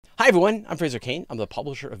Hi everyone, I'm Fraser Kane. I'm the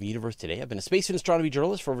publisher of Universe Today. I've been a space and astronomy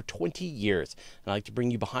journalist for over 20 years. And I like to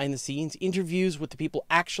bring you behind the scenes interviews with the people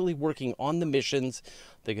actually working on the missions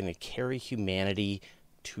that are going to carry humanity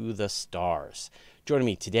to the stars. Joining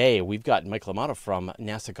me today, we've got Michael Amato from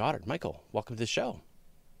NASA Goddard. Michael, welcome to the show.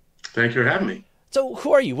 Thank you for having me. So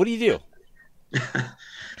who are you? What do you do?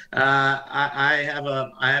 I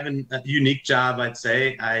have a unique job, I'd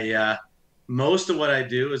say. Most of what I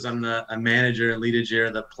do is I'm a manager and lead engineer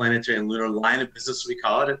of the planetary and lunar line of business, we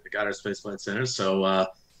call it, at the Goddard Space Flight Center.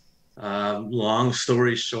 Long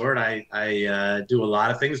story short, I do a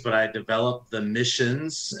lot of things, but I develop the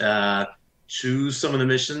missions, choose some of the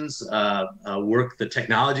missions, work the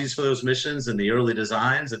technologies for those missions and the early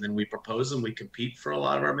designs, and then we propose them. We compete for a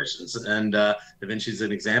lot of our missions, and Da Vinci is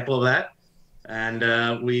an example of that.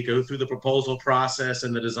 And we go through the proposal process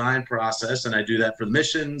and the design process, and I do that for the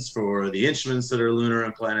missions, for the instruments that are lunar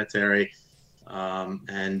and planetary,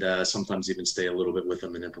 and sometimes even stay a little bit with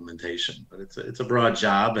them in implementation. But it's a broad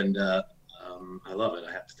job, and I love it,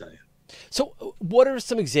 I have to tell you. So what are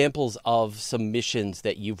some examples of some missions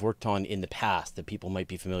that you've worked on in the past that people might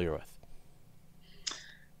be familiar with?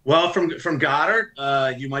 Well, from Goddard,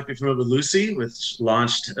 you might be familiar with Lucy, which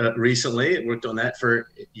launched recently. I worked on that for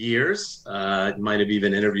years. Might have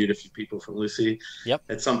even interviewed a few people from Lucy Yep.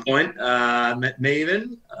 at some point. Met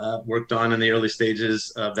Maven, worked on in the early stages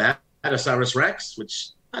of that. Had Osiris-Rex, which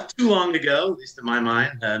not too long ago, at least in my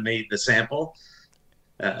mind, made the sample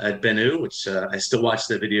at Bennu, which I still watch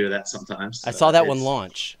the video of that sometimes. I saw that one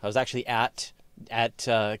launch. I was actually at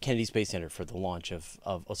Kennedy Space Center for the launch of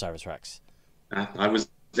Osiris-Rex. I was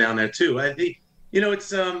down there too.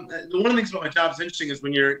 It's one of the things about my job is interesting is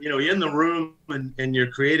when you're in the room and you're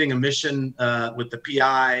creating a mission with the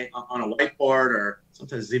PI on a whiteboard or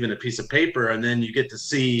sometimes even a piece of paper, and then you get to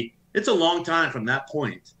see it's a long time from that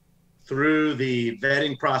point through the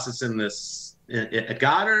vetting process at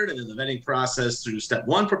Goddard, and then the vetting process through step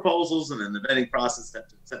one proposals, and then the vetting process step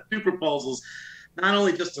two proposals. Not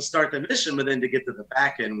only just to start the mission, but then to get to the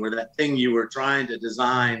back end where that thing you were trying to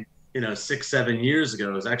design 6-7 years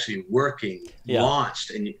ago is actually working, Yeah.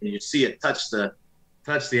 launched, and you see it touch the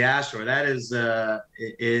asteroid. That is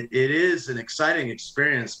it is an exciting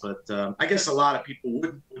experience, but I guess a lot of people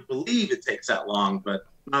would believe it takes that long, but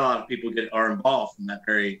not a lot of people are involved from that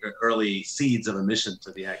very early seeds of a mission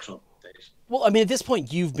to the actual implementation. Well, I mean, at this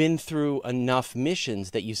point, you've been through enough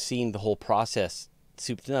missions that you've seen the whole process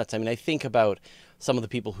soup to nuts. I mean, I think about some of the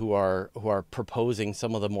people who are proposing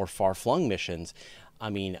some of the more far-flung missions. I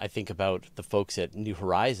mean, I think about the folks at New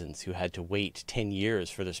Horizons who had to wait 10 years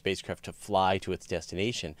for their spacecraft to fly to its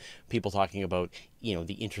destination. People talking about,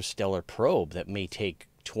 the interstellar probe that may take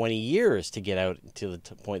 20 years to get out to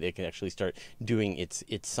the point they can actually start doing its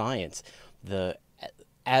science.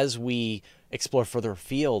 As we explore further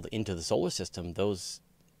afield into the solar system,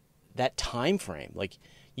 that time frame, like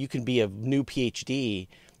you can be a new PhD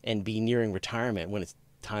and be nearing retirement when it's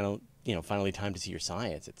time, finally time to see your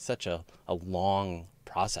science. It's such a long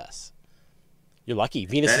process. You're lucky.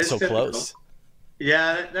 Venus is so typical. Close.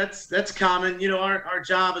 Yeah, that's common. Our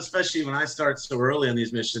job, especially when I start so early on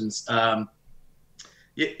these missions,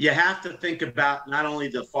 you have to think about not only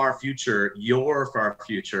the far future, your far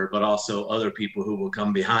future, but also other people who will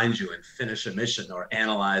come behind you and finish a mission or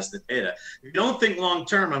analyze the data. If you don't think long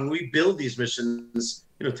term, I mean, we build these missions,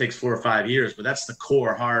 it takes 4 or 5 years, but that's the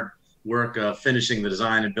core hard work of finishing the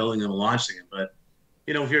design and building them and launching it. But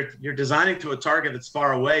if you're designing to a target that's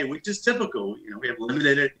far away, which is typical, we have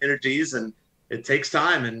limited energies and it takes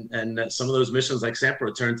time, and some of those missions like sample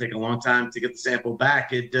return take a long time to get the sample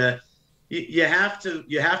back. You have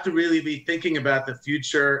to really be thinking about the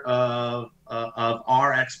future of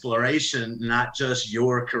our exploration, not just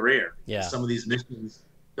your career. Yeah. Some of these missions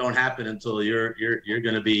don't happen until you're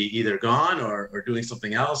going to be either gone or doing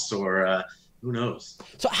something else, or who knows.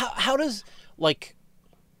 So how does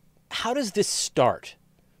this start?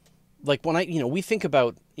 Like when we think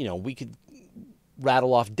about, we could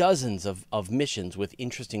rattle off dozens of missions with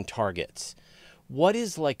interesting targets. What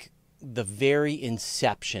is like the very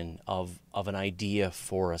inception of an idea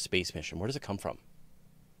for a space mission? Where does it come from?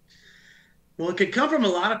 Well, it could come from a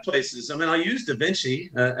lot of places. I mean, I'll use Da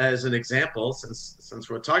Vinci as an example, since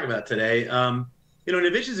we're talking about it today. Da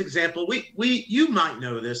Vinci's example, you might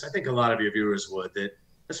know this. I think a lot of your viewers would, that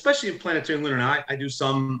especially in planetary and lunar. Now, I do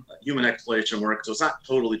some human exploration work, so it's not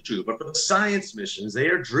totally true. But for the science missions, they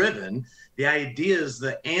are driven. The ideas,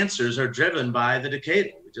 the answers are driven by the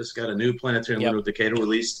decadal. We just got a new planetary and lunar decadal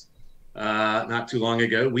released not too long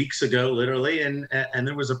ago, weeks ago, literally, and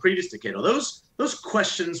there was a previous decadal. Those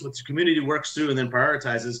questions, which the community works through and then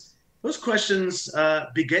prioritizes, those questions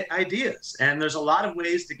beget ideas. And there's a lot of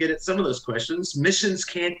ways to get at some of those questions. Missions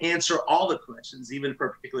can't answer all the questions, even for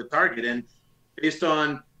a particular target. And based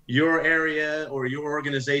on your area or your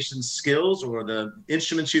organization's skills or the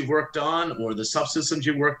instruments you've worked on or the subsystems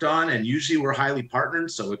you've worked on, and usually we're highly partnered,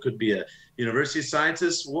 so it could be a university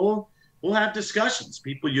scientist, we'll have discussions.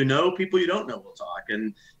 People you know, people you don't know will talk.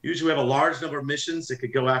 And usually we have a large number of missions that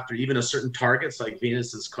could go after even a certain targets like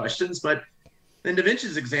Venus's questions. But in Da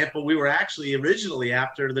Vinci's example, we were actually originally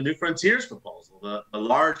after the New Frontiers proposal, the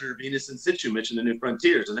larger Venus in situ mission, the New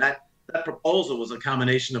Frontiers. And that proposal was a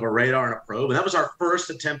combination of a radar and a probe. And that was our first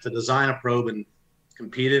attempt to design a probe and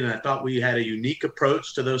competed. And I thought we had a unique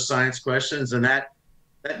approach to those science questions. And that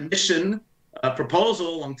mission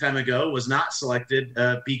proposal a long time ago was not selected,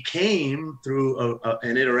 became through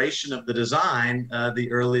an iteration of the design,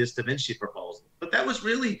 the earliest Da Vinci proposal. But that was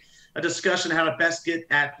really a discussion how to best get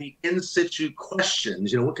at the in situ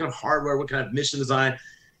questions. What kind of hardware, what kind of mission design.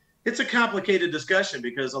 It's a complicated discussion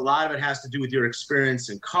because a lot of it has to do with your experience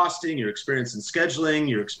in costing, your experience in scheduling,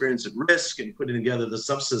 your experience at risk, and putting together the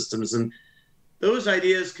subsystems. And those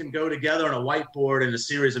ideas can go together on a whiteboard in a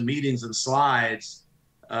series of meetings and slides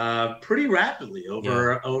pretty rapidly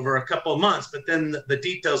over a couple of months. But then the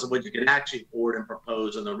details of what you can actually afford and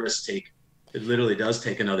propose and the risk take, it literally does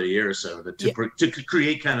take another year or so to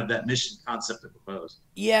create kind of that mission concept to propose.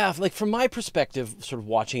 Yeah, like from my perspective, sort of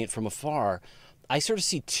watching it from afar, I sort of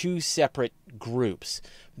see two separate groups.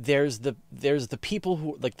 There's the people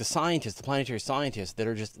who, like the scientists, the planetary scientists, that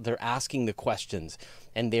are they're asking the questions,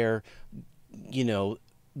 and they're,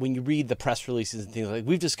 when you read the press releases and things like,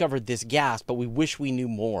 we've discovered this gas, but we wish we knew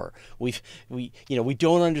more. We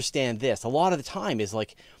don't understand this. A lot of the time is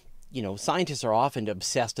like, scientists are often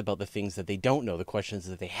obsessed about the things that they don't know, the questions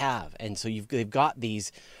that they have, and so they've got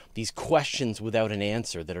these questions without an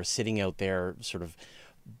answer that are sitting out there, sort of,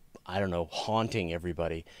 I don't know, haunting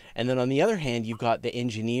everybody. And then on the other hand, you've got the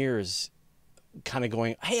engineers kind of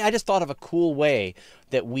going, hey, I just thought of a cool way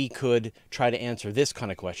that we could try to answer this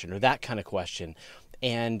kind of question or that kind of question.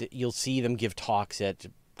 And you'll see them give talks at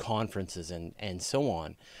conferences and so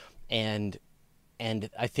on. And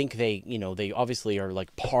I think they obviously are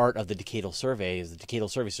like part of the decadal survey. As the decadal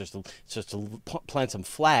survey starts to plant some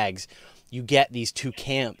flags, you get these two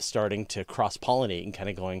camps starting to cross-pollinate and kind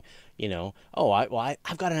of going,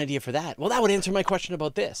 I've got an idea for that. Well, that would answer my question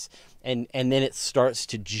about this. And then it starts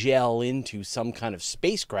to gel into some kind of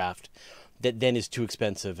spacecraft that then is too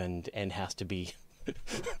expensive and has to be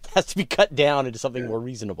cut down into something more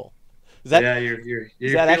reaswe'll you're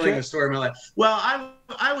feeling the story of my life. Well,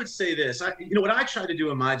 I would say this. What I try to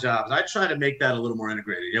do in my job is I try to make that a little more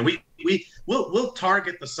integrated. We'll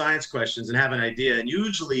target the science questions and have an idea. And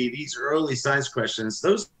usually these early science questions,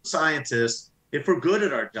 those scientists, if we're good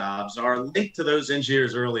at our jobs, are linked to those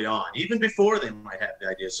engineers early on, even before they might have the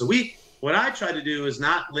idea. So what I try to do is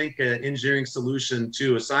not link an engineering solution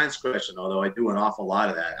to a science question, although I do an awful lot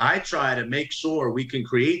of that. I try to make sure we can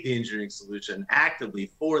create the engineering solution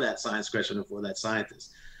actively for that science question and for that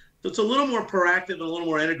scientist. So it's a little more proactive and a little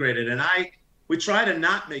more integrated. And we try to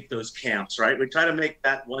not make those camps, right? We try to make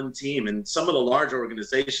that one team. And some of the large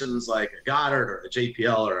organizations like a Goddard or a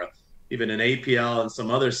JPL or even an APL and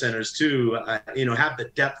some other centers too, have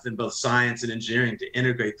the depth in both science and engineering to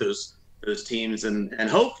integrate those teams. And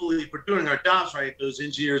hopefully if we're doing our jobs right, those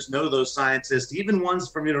engineers know those scientists, even ones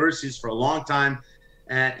from universities for a long time.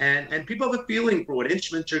 And people have a feeling for what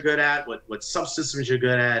instruments you're good at, what subsystems you're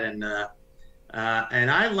good at.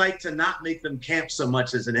 And I like to not make them camp so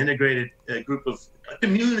much as an integrated group of a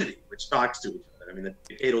community, which talks to each other. I mean, the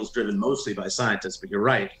decadal is driven mostly by scientists, but you're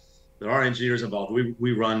right. There are engineers involved.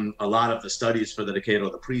 We run a lot of the studies for the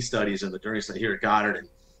decadal, the pre-studies and the during study here at Goddard, and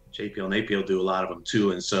JPL and APL do a lot of them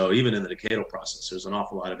too. And so even in the decadal process, there's an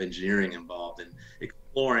awful lot of engineering involved in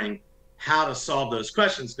exploring how to solve those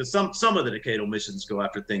questions, because some of the decadal missions go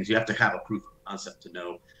after things you have to have a proof of concept to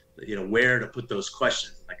know where to put those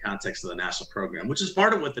questions in the context of the NASA program, which is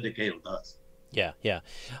part of what the decadal does. Yeah.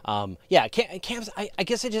 Camps, I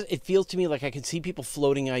guess it feels to me like I can see people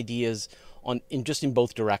floating ideas in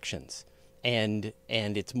both directions, and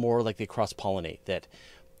it's more like they cross-pollinate,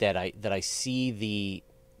 that I see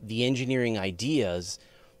the engineering ideas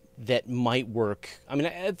that might work. I mean,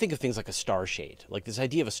 I think of things like a star shade, like this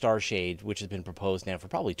idea of a star shade, which has been proposed now for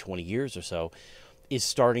probably 20 years or so, is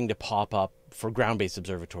starting to pop up for ground-based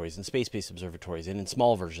observatories and space-based observatories, and in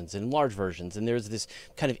small versions and in large versions. And there's this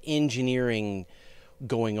kind of engineering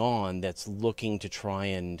going on that's looking to try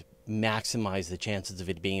and maximize the chances of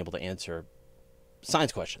it being able to answer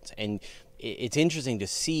science questions. And it's interesting to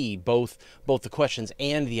see both the questions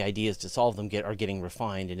and the ideas to solve them are getting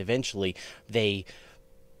refined, and eventually they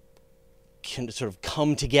can sort of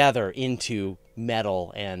come together into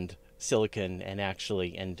metal and silicon and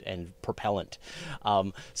actually and propellant.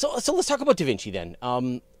 So let's talk about Da Vinci then.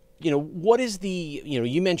 What is the,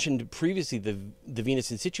 you mentioned previously the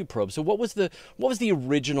Venus in situ probe. So what was the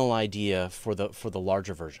original idea for the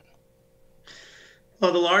larger version?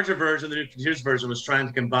 Well, the larger version, the new continuous version, was trying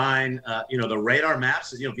to combine, the radar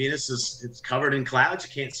maps. Venus it's covered in clouds;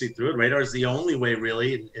 you can't see through it. Radar is the only way,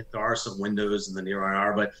 really. If there are some windows in the near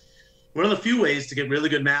IR, but one of the few ways to get really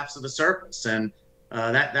good maps of the surface. And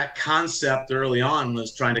that concept early on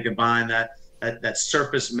was trying to combine that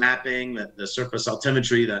surface mapping, the surface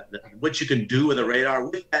altimetry, that what you can do with a radar,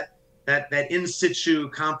 with that in situ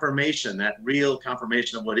confirmation, that real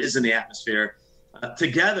confirmation of what is in the atmosphere.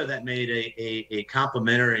 Together, that made a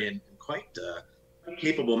complementary and quite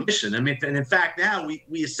capable mission. I mean, and in fact, now we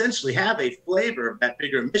essentially have a flavor of that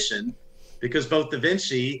bigger mission, because both Da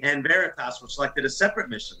Vinci and Veritas were selected as separate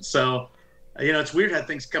missions. So, it's weird how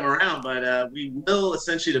things come around, but we will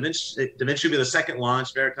essentially, Da Vinci will be the second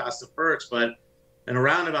launch, Veritas the first. But in a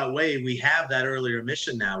roundabout way, we have that earlier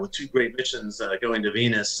mission now with two great missions going to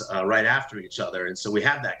Venus right after each other. And so we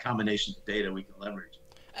have that combination of data we can leverage.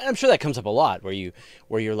 And I'm sure that comes up a lot where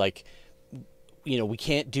you're like, we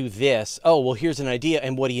can't do this. Oh, well, here's an idea.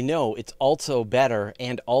 And what do you know? It's also better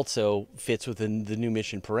and also fits within the new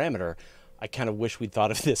mission parameter. I kind of wish we'd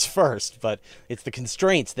thought of this first, but it's the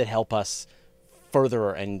constraints that help us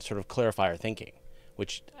further and sort of clarify our thinking,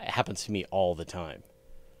 which happens to me all the time.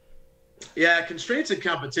 Yeah, constraints and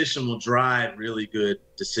competition will drive really good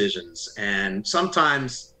decisions. And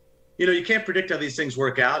sometimes, you can't predict how these things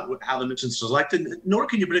work out, how the mission's selected, nor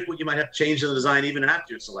can you predict what you might have to change in the design even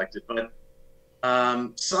after you're selected. But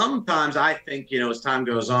sometimes I think, as time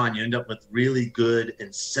goes on, you end up with really good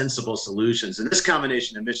and sensible solutions. And this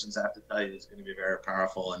combination of missions, I have to tell you, is going to be very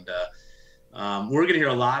powerful. And we're going to hear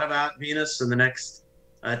a lot about Venus in the next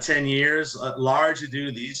 10 years, largely due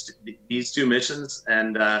to these two missions.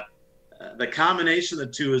 And the combination of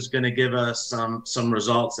the two is going to give us some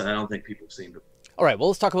results that I don't think people have seen before. All right, well,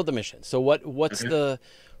 let's talk about the mission. So what's the,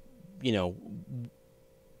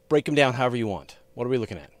 break them down however you want. What are we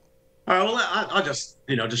looking at? All right, well, I'll just,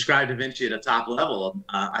 describe Da Vinci at a top level.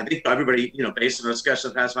 I think everybody, based on the discussion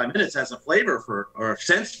of the past 5 minutes, has a flavor for, or a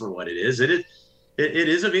sense for what it is. It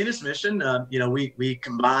is a Venus mission. We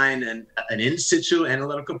combine an in situ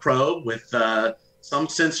analytical probe with some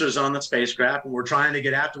sensors on the spacecraft, and we're trying to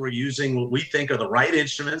get after, we're using what we think are the right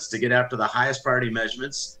instruments to get after the highest priority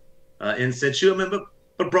measurements in situ. I mean,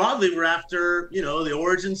 but broadly, we're after, the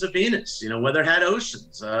origins of Venus, whether it had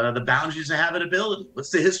oceans, the boundaries of habitability, what's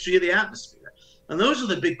the history of the atmosphere? And those are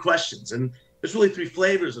the big questions. And there's really 3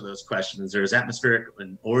 flavors of those questions. There's atmospheric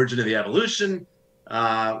and origin of the evolution.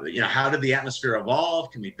 How did the atmosphere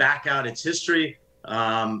evolve? Can we back out its history?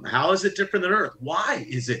 How is it different than Earth? Why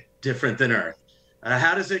is it different than Earth?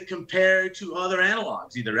 How does it compare to other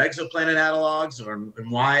analogs, either exoplanet analogs,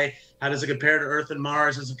 how does it compare to Earth and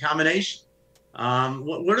Mars as a combination?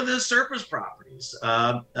 What are the surface properties?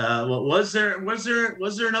 Was there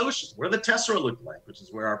an ocean? What did the tessera look like, which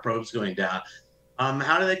is where our probe's going down?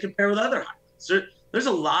 How do they compare with other highlands? There's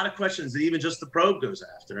a lot of questions that even just the probe goes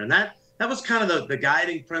after, and that was kind of the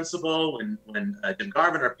guiding principle when Jim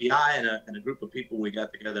Garvin, our PI, and a group of people, we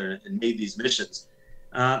got together and made these missions.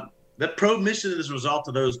 The probe mission is a result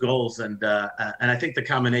of those goals, and I think the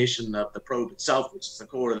combination of the probe itself, which is the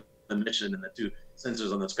core of the mission, and the 2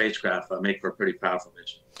 sensors on the spacecraft make for a pretty powerful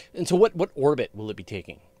mission. And so what orbit will it be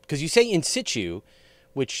taking? Because you say in situ,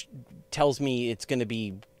 which tells me it's going to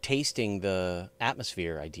be tasting the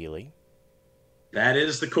atmosphere, ideally. That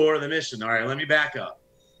is the core of the mission. All right, let me back up.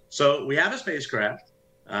 So we have a spacecraft.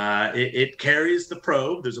 It carries the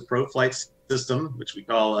probe. There's a probe flight system, which we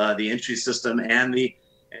call the entry system, and the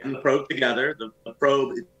probe together. The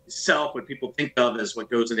probe itself, what people think of as what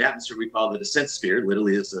goes in the atmosphere, we call the descent sphere.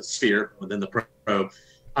 Literally, is a sphere within the probe.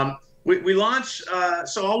 We launch.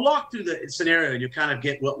 So I'll walk through the scenario, and you kind of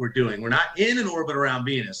get what we're doing. We're not in an orbit around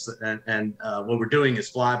Venus, and what we're doing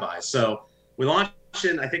is flyby. So we launch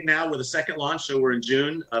in, I think now, with a second launch. So we're in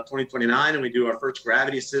June 2029, and we do our first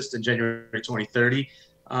gravity assist in January 2030.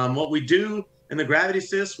 What we do in the gravity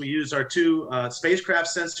assist, we use our 2 spacecraft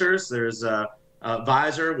sensors. There's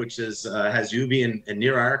Visor, which has UV and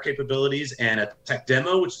near IR capabilities, and a Tech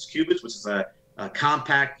Demo, which is Qubits, which is a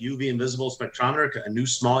compact UV invisible spectrometer, a new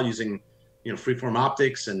small, using freeform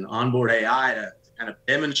optics and onboard AI to kind of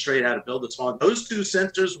demonstrate how to build it small. Those 2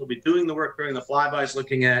 sensors will be doing the work during the flybys,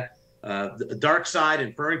 looking at the dark side,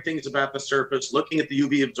 inferring things about the surface, looking at the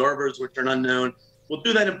UV absorbers, which are unknown. We'll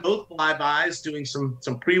do that in both flybys, doing some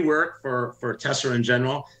pre-work for tessera in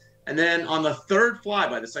general. And then on the third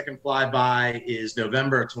flyby, the second flyby is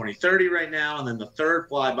November of 2030 right now. And then the third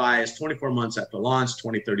flyby is 24 months after launch,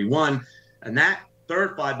 2031. And that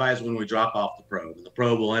third flyby is when we drop off the probe. And the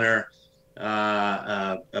probe will enter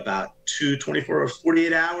about 24 or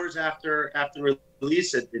 48 hours after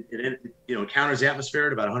release. It encounters the atmosphere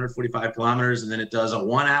at about 145 kilometers, and then it does a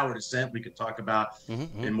 1 hour descent we could talk about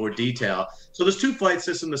in more detail. So there's two flight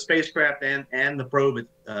systems, the spacecraft and the probe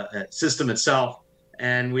system itself.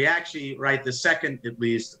 And we actually, right, the second at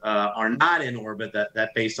least, are not in orbit,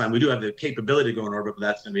 that baseline. We do have the capability to go in orbit, but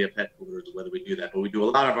that's going to be a pet quarter whether we do that. But we do a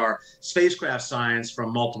lot of our spacecraft science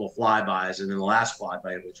from multiple flybys, and then the last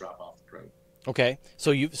flyby, we drop off the probe. Okay,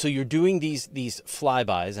 so you're doing these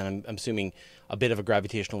flybys, and I'm assuming a bit of a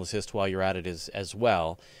gravitational assist while you're at it as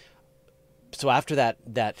well. So after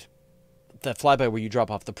that flyby where you drop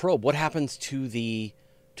off the probe, what happens to the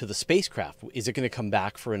spacecraft? Is it going to come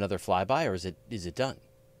back for another flyby, or is it done?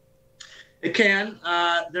 It can.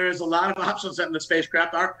 There's a lot of options in the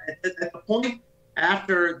spacecraft. At the point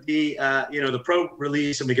after the the probe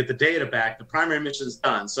release and we get the data back, the primary mission is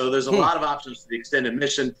done. So there's a lot of options for the extended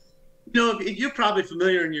mission. You're probably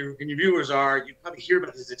familiar, and your viewers are. You probably hear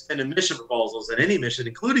about these extended mission proposals. That any mission,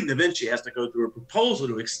 including Da Vinci, has to go through a proposal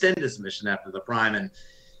to extend this mission after the prime. And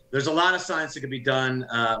there's a lot of science that can be done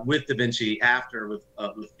with Da Vinci after with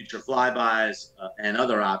future flybys and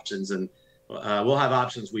other options. And we'll have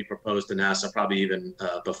options we propose to NASA probably even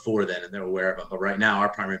before then, and they're aware of them. But right now, our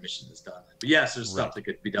primary mission is done. But yes, there's stuff that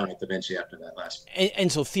could be done with Da Vinci after that last.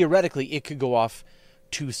 And so theoretically, it could go off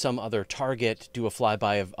to some other target, do a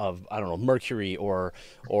flyby of I don't know, Mercury or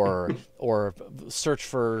search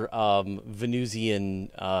for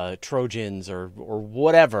Venusian Trojans or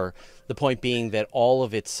whatever. The point being that all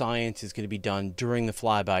of its science is going to be done during the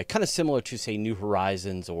flyby, kind of similar to, say, New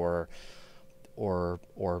Horizons or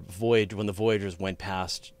Voyager, when the Voyagers went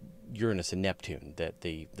past Uranus and Neptune, that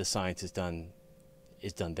the science is done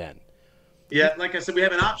then. Yeah, like I said, we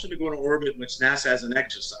have an option to go into orbit, which NASA has an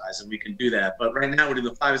exercise, and we can do that. But right now, we're doing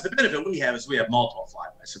the flybys. The benefit we have is we have multiple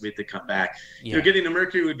flybys, so we have to come back. Yeah. Getting to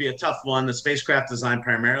Mercury would be a tough one. The spacecraft designed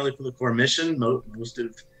primarily for the core mission. Most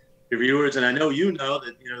of your viewers, and I know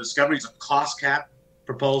that Discovery is a cost cap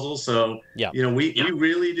proposal. So we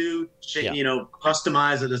really do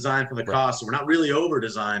customize the design for the cost. So we're not really over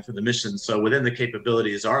designed for the mission. So within the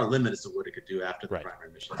capabilities, our limit is to what it could do after the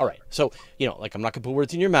primary mission. All right. So I'm not going to put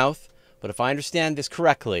words in your mouth. But if I understand this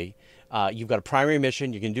correctly, you've got a primary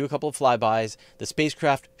mission. You can do a couple of flybys. The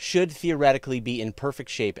spacecraft should theoretically be in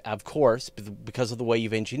perfect shape, of course, because of the way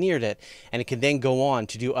you've engineered it. And it can then go on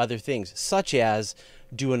to do other things, such as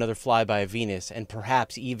do another flyby of Venus and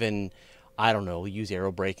perhaps even, I don't know, use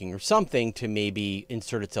aerobraking or something to maybe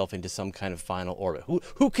insert itself into some kind of final orbit.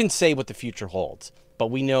 Who can say what the future holds?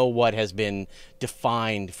 But we know what has been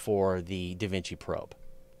defined for the Da Vinci probe.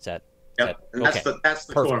 Is that? Yep. And that's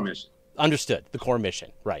the core mission. Understood. The core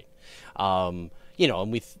mission, right? And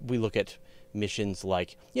we look at missions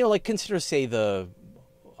like consider, say, the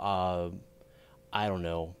I don't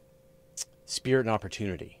know, Spirit and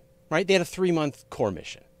Opportunity, right? They had a 3-month core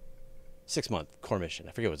mission, 6-month core mission.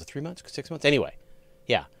 I forget, was it 3 months, 6 months? Anyway,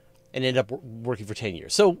 yeah, and ended up working for 10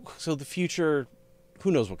 years. So the future,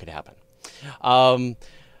 who knows what could happen?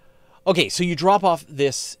 Okay, so you drop off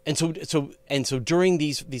this, and so during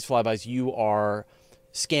these flybys, you are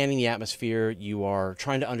scanning the atmosphere. You are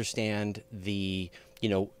trying to understand you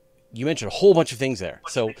mentioned a whole bunch of things there.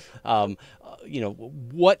 So,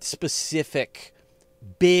 what specific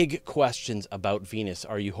big questions about Venus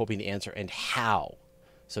are you hoping to answer, and how?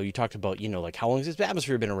 So you talked about, how long has this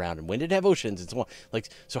atmosphere been around, and when did it have oceans, and so on.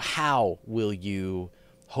 So how will you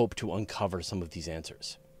hope to uncover some of these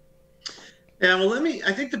answers? Yeah, well,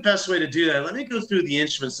 I think the best way to do that, let me go through the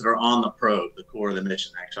instruments that are on the probe, the core of the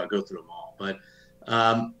mission. Actually, I'll go through them all. But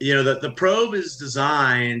the probe is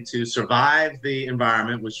designed to survive the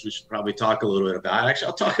environment, which we should probably talk a little bit about. Actually,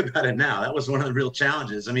 I'll talk about it now. That was one of the real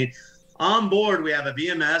challenges. I mean, on board, we have a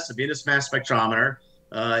VMS, a Venus mass spectrometer.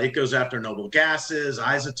 It goes after noble gases,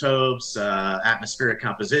 isotopes, atmospheric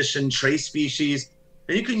composition, trace species.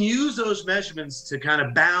 And you can use those measurements to kind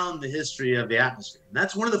of bound the history of the atmosphere. And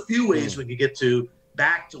that's one of the few ways we can get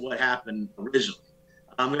back to what happened originally.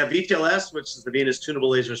 We have VTLS, which is the Venus tunable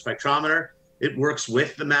laser spectrometer. It works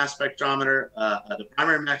with the mass spectrometer, the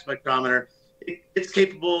primary mass spectrometer. It's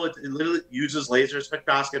capable, it literally uses laser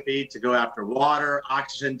spectroscopy to go after water,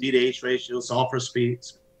 oxygen, D to H ratio, sulfur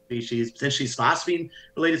species, potentially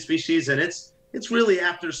phosphine-related species. And it's really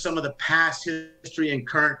after some of the past history and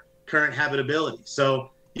current habitability.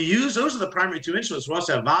 So those are the primary two instruments. We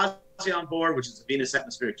also have VASI on board, which is the Venus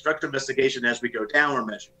atmospheric structure investigation. As we go down, we're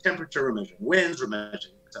measuring temperature, we're measuring winds, we're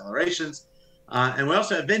measuring accelerations. And we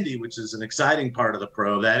also have Vindy, which is an exciting part of the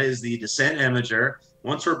probe. That is the descent imager.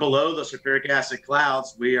 Once we're below the sulfuric acid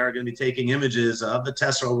clouds, we are going to be taking images of the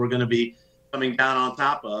tessera we're going to be coming down on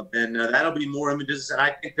top of. And that'll be more images that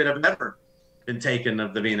I think that have ever been taken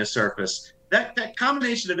of the Venus surface. That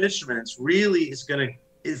combination of instruments really is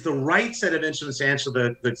the right set of instruments to answer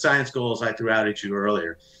the science goals I threw out at you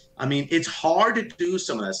earlier. I mean, it's hard to do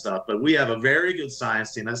some of that stuff, but we have a very good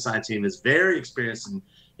science team. That science team is very experienced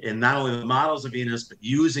in not only the models of Venus, but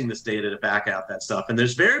using this data to back out that stuff. And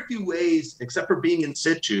there's very few ways, except for being in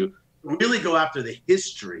situ, to really go after the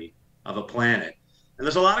history of a planet. And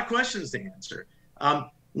there's a lot of questions to answer.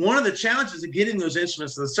 One of the challenges of getting those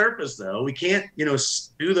instruments to the surface, though, we can't,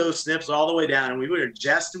 do those snips all the way down. And we are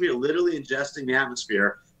literally ingesting the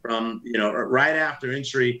atmosphere from, right after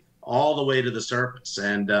entry all the way to the surface.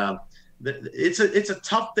 And it's a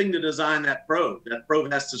tough thing to design that probe. That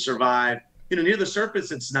probe has to survive. Near the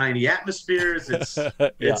surface, it's 90 atmospheres. It's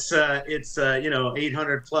Yeah. it's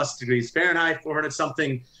 800 plus degrees Fahrenheit, 400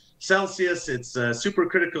 something Celsius. It's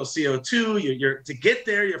supercritical CO2. You're to get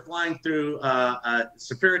there, you're flying through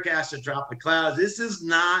sulfuric acid droplet clouds. This is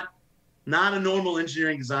not a normal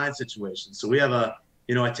engineering design situation. So we have a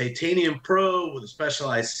titanium probe with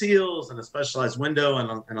specialized seals and a specialized window,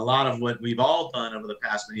 and a lot of what we've all done over the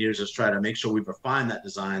past many years is try to make sure we've refined that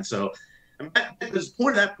design. So the point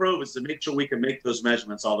of that probe is to make sure we can make those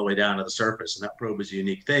measurements all the way down to the surface, and that probe is a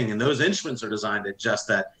unique thing. And those instruments are designed to adjust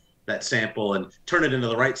that sample and turn it into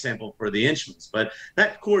the right sample for the instruments. But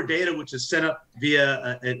that core data, which is sent up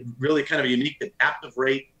via a really kind of a unique adaptive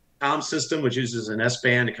rate comm system, which uses an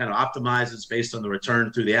S-band to kind of optimizes based on the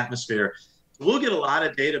return through the atmosphere. We'll get a lot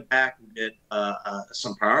of data back. We'll get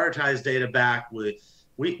some prioritized data back.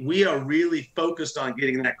 We are really focused on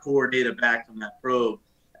getting that core data back from that probe.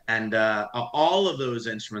 And all of those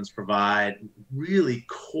instruments provide really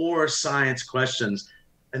core science questions.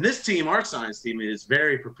 And this team, our science team, is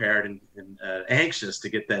very prepared and anxious to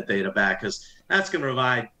get that data back, because that's going to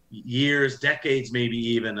provide years, decades, maybe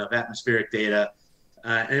even, of atmospheric data.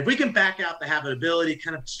 And if we can back out the habitability,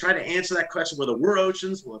 kind of try to answer that question, whether we're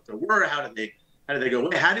oceans, well, if there were, how did they go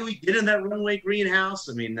away? How do we get in that runaway greenhouse?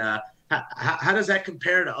 I mean, how does that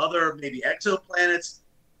compare to other maybe exoplanets?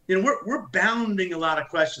 We're bounding a lot of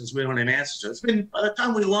questions we don't have answers to. It's been, by the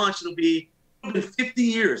time we launch, it'll be 50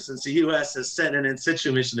 years since the U.S. has sent an in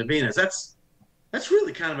situ mission to Venus. That's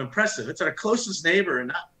really kind of impressive. It's our closest neighbor,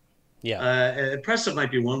 and impressive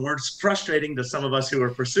might be one word. It's frustrating to some of us who are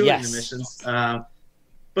pursuing the missions.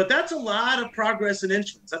 But that's a lot of progress in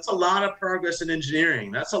instruments. That's a lot of progress in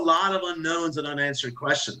engineering. That's a lot of unknowns and unanswered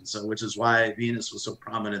questions, which is why Venus was so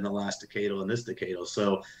prominent in the last decadal and this decadal.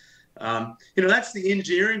 So, that's the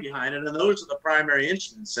engineering behind it, and those are the primary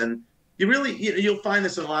instruments. And you'll find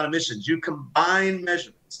this in a lot of missions. You combine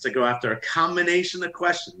measurements to go after a combination of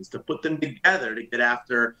questions, to put them together to get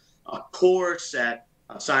after a core set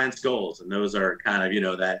of science goals. And those are kind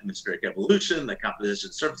of, that atmospheric evolution, the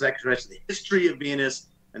composition, surface acceleration, the history of Venus,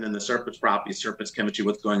 and then the surface properties, surface chemistry,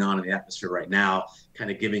 what's going on in the atmosphere right now, kind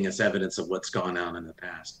of giving us evidence of what's gone on in the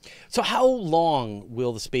past. So how long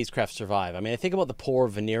will the spacecraft survive? I mean, I think about the poor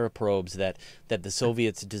Venera probes that the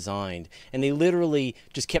Soviets designed, and they literally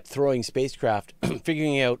just kept throwing spacecraft,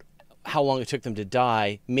 figuring out how long it took them to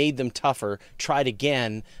die, made them tougher, tried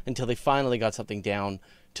again until they finally got something down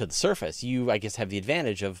to the surface. You, I guess, have the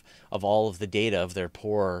advantage of all of the data of their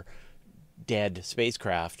poor dead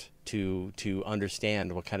spacecraft to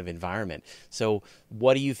understand what kind of environment. So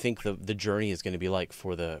what do you think the journey is going to be like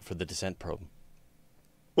for the descent probe?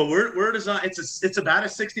 Well, we're designed. It's about a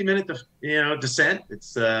 60-minute descent.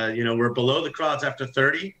 It's we're below the clouds after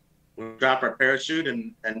 30. We drop our parachute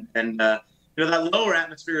and that lower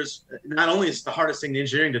atmosphere is not only is the hardest thing in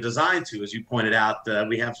engineering to design to, as you pointed out.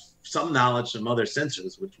 We have some knowledge from other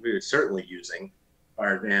sensors, which we're certainly using to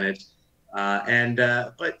our advantage. But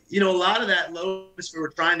a lot of that low atmosphere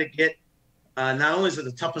we're trying to get, not only is it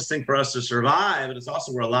the toughest thing for us to survive, but it's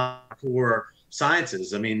also where a lot of core science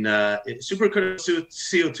is. I mean, supercritical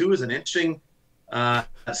CO2 is an interesting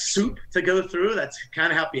soup to go through. That's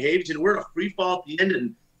kind of how it behaves. We're in a free fall at the end,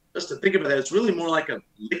 and just to think about that, it's really more like a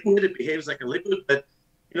liquid. It behaves like a liquid, but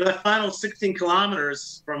that final 16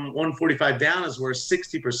 kilometers from 145 down is where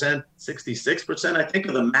 60%, 66%, I think,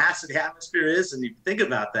 of the mass of the atmosphere is. And you think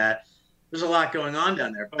about that, there's a lot going on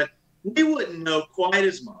down there. But we wouldn't know quite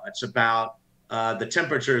as much about the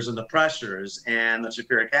temperatures and the pressures and the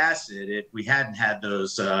sulfuric acid if we hadn't had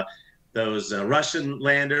those Russian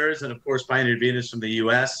landers and, of course, Pioneer Venus from the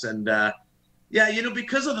U.S. And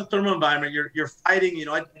because of the thermal environment, you're fighting.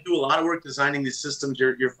 I do a lot of work designing these systems.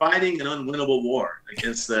 You're fighting an unwinnable war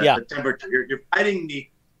against the temperature. You're fighting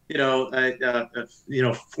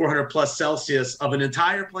 400 plus Celsius of an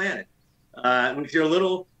entire planet with your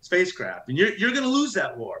little spacecraft, and you're going to lose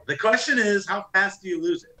that war. The question is, how fast do you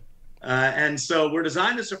lose it? And so we're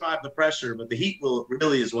designed to survive the pressure, but the heat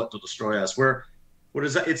really is what will destroy us.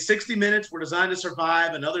 It's 60 minutes. We're designed to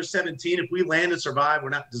survive another 17. If we land and survive, we're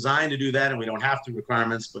not designed to do that, and we don't have to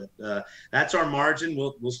requirements. But that's our margin.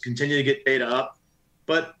 We'll continue to get data up.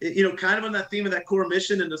 But kind of on that theme of that core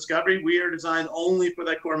mission and discovery, we are designed only for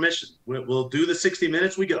that core mission. We'll do the 60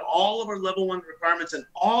 minutes. We get all of our level 1 requirements and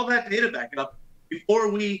all that data back up before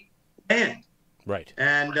we land. Right.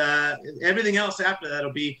 And everything else after that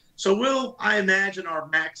will be. So I imagine our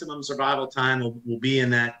maximum survival time will be in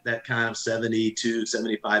that kind of 70 to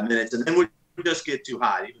 75 minutes. And then we'll just get too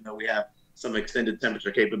hot, even though we have some extended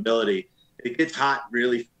temperature capability. It gets hot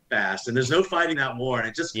really fast, and there's no fighting that war. And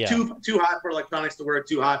it's just too hot for electronics to work,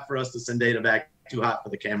 too hot for us to send data back, too hot for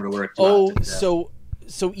the camera to work. So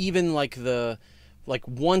even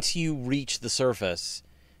once you reach the surface,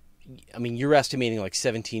 I mean, you're estimating like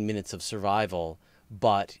 17 minutes of survival,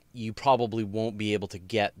 but you probably won't be able to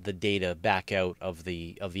get the data back out of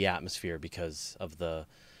the atmosphere because of the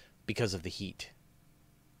heat.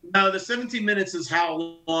 No, the 17 minutes is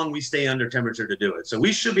how long we stay under temperature to do it. So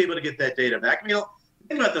we should be able to get that data back.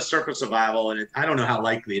 Think about the surface survival, and I don't know how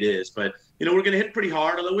likely it is, but we're going to hit pretty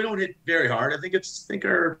hard, although we don't hit very hard. I think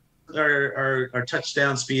our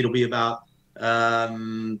touchdown speed will be about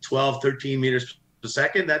 12, 13 meters per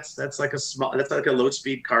second. That's like a low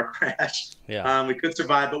speed car crash. Yeah. We could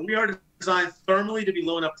survive, but we are designed thermally to be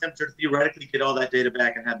low enough temperature to theoretically get all that data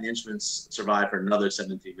back and have the instruments survive for another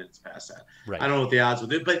 17 minutes past that. Right. I don't know what the odds will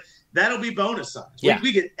do, but that'll be bonus size. Yeah.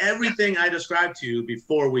 We get everything I described to you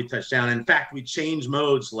before we touch down. In fact, we change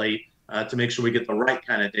modes late to make sure we get the right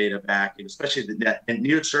kind of data back, and especially and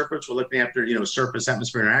near surface, we're looking after surface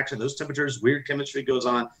atmosphere interaction. Those temperatures, weird chemistry goes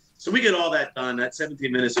on. So we get all that done. That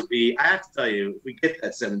 17 minutes would be, I have to tell you, if we get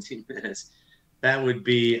that 17 minutes, that would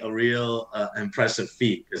be a real impressive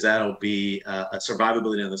feat, because that'll be a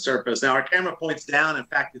survivability on the surface. Now, our camera points down. In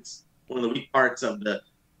fact, it's one of the weak parts of the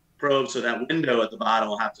probe, so that window at the bottom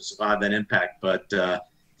will have to survive that impact. But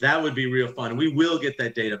that would be real fun. We will get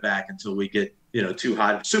that data back until we get too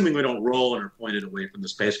hot. Assuming we don't roll and are pointed away from the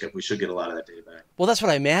spacecraft, we should get a lot of that data back. Well, that's what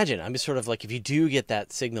I imagine. I'm just sort of like, if you do get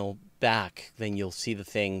that signal back, then you'll see the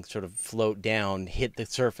thing sort of float down, hit the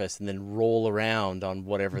surface, and then roll around on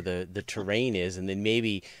whatever the terrain is. And then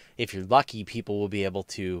maybe, if you're lucky, people will be able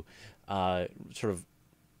to sort of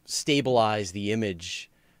stabilize the image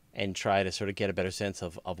and try to sort of get a better sense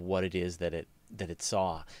of what it is that it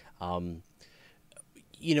saw.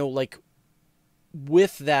 Like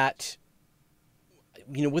with that, I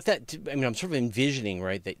mean, I'm sort of envisioning,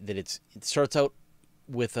 right, that it starts out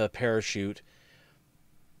with a parachute,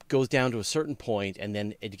 goes down to a certain point, and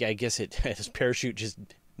then I guess this parachute just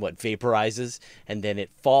vaporizes, and then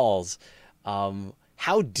it falls.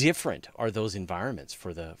 How different are those environments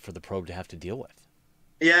for the probe to have to deal with?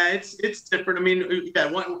 Yeah, it's different. I mean,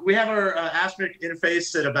 we have our atmospheric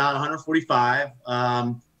interface at about 145.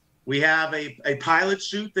 We have a pilot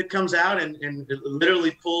chute that comes out and it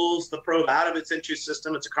literally pulls the probe out of its entry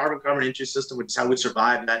system. It's a carbon-carbon entry system, which is how we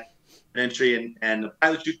survive that entry. And the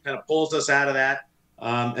pilot chute kind of pulls us out of that.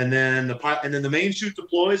 And then the main chute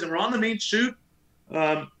deploys, and we're on the main chute.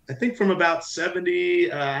 I think from about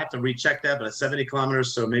 70, I have to recheck that, but 70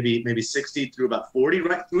 kilometers, so maybe 60 through about 40,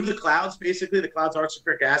 right through the clouds. Basically, the clouds are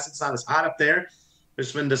sulfuric acid. It's not as hot up there.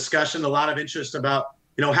 There's been discussion, a lot of interest about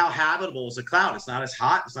how habitable is a cloud. It's not as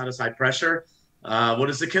hot. It's not as high pressure. What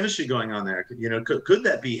is the chemistry going on there? Could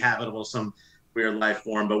that be habitable, some weird life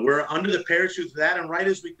form? But we're under the parachute for that, and right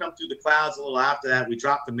as we come through the clouds, a little after that, we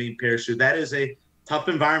drop the main parachute. That is a tough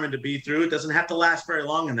environment to be through. It doesn't have to last very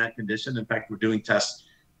long in that condition. In fact, we're doing tests,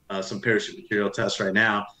 some parachute material tests right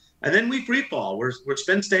now. And then we free fall. We're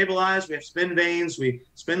spin stabilized. We have spin vanes. We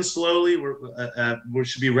spin slowly. We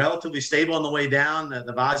should be relatively stable on the way down.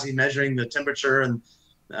 The VASI measuring the temperature and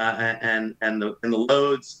the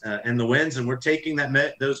loads and the winds, and we're taking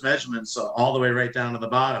those measurements all the way right down to the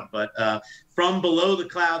bottom. But from below the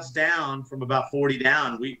clouds down, from about 40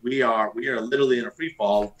 down, we are literally in a free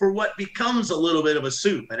fall for what becomes a little bit of a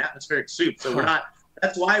soup, an atmospheric soup. So we're not.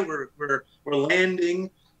 That's why we're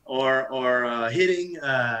landing or hitting.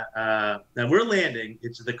 Now we're landing.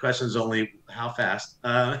 The question is only how fast.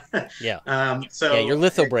 Yeah. So you're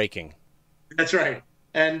litho braking. That's right.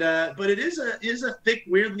 And but it is a thick,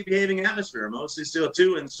 weirdly behaving atmosphere, mostly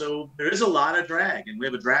CO2, and so there is a lot of drag, and we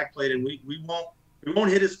have a drag plate, and we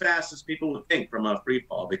won't hit as fast as people would think from a free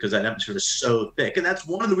fall, because that atmosphere is so thick, and that's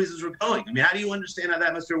one of the reasons we're going. I mean, how do you understand how that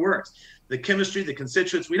atmosphere works? The chemistry, the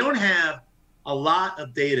constituents. We don't have a lot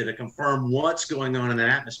of data to confirm what's going on in the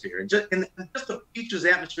atmosphere, and just the features of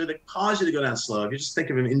the atmosphere that cause you to go down slow. If you just think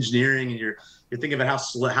of engineering and you're thinking about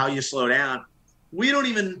how you slow down, we don't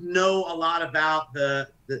even know a lot about the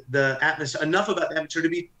atmosphere, enough about the atmosphere to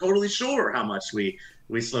be totally sure how much we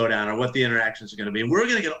slow down or what the interactions are going to be. And we're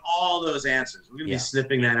going to get all those answers. We're going to be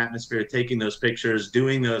sniffing that atmosphere, taking those pictures,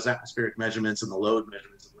 doing those atmospheric measurements and the load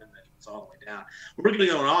measurements and wind measurements all the way down. We're going to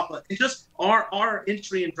go off, but just our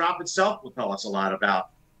entry and drop itself will tell us a lot about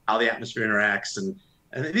how the atmosphere interacts. And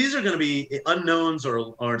these are going to be unknowns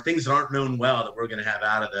or things that aren't known well that we're going to have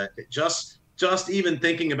out of it. Just even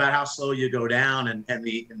thinking about how slow you go down and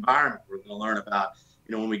the environment we're going to learn about.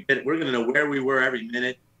 When we get it, we're going to know where we were every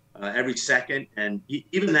minute, every second, and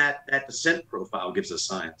even that descent profile gives us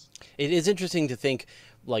science. It is interesting to think,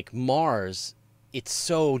 like Mars, it's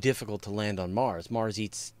so difficult to land on Mars. Mars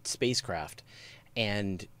eats spacecraft,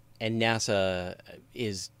 and NASA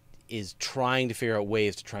is trying to figure out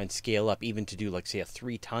ways to try and scale up, even to do, like, say, a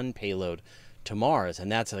 3-ton payload to Mars,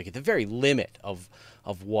 and that's like at the very limit of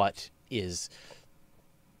what is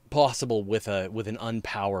possible with an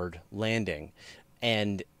unpowered landing.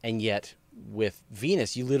 And yet with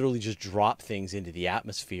Venus, you literally just drop things into the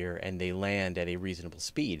atmosphere and they land at a reasonable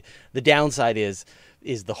speed. The downside is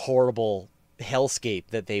the horrible hellscape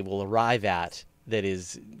that they will arrive at that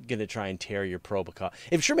is going to try and tear your probe.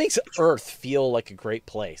 It sure makes Earth feel like a great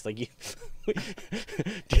place. Like,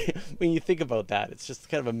 when you think about that, it's just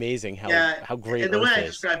kind of amazing how great Earth is. And the way I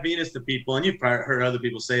describe Venus to people, and you've probably heard other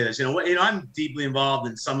people say this, I'm deeply involved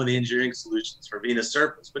in some of the engineering solutions for Venus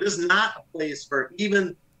surface, but it's not a place for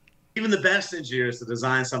even the best engineers to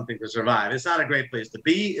design something to survive. It's not a great place to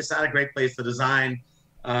be. It's not a great place to design,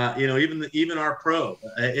 even our probe.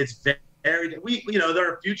 It's very,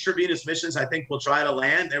 there are future Venus missions I think will try to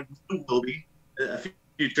land. There will be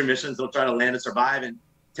future missions that'll try to land and survive and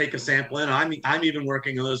take a sample in. I'm even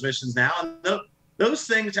working on those missions now. And those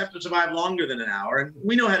things have to survive longer than an hour. And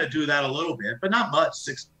we know how to do that a little bit, but not much,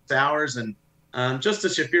 6 hours. And just the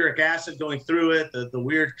sulfuric acid going through it, the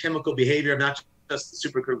weird chemical behavior of not just the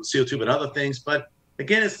supercritical CO2, but other things. But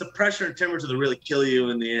again, it's the pressure and temperature that really kill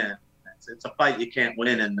you in the end. It's a fight you can't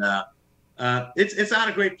win. And it's not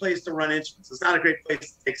a great place to run instruments. It's not a great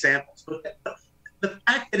place to take samples. But the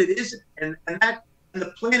fact that it isn't, and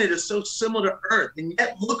the planet is so similar to Earth, and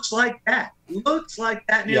yet looks like that near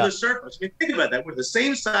the surface. I mean, think about that. We're the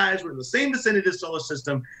same size. We're in the same vicinity of the solar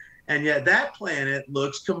system, and yet that planet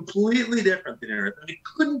looks completely different than Earth. I mean, it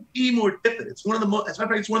couldn't be more different. It's one of the most, as a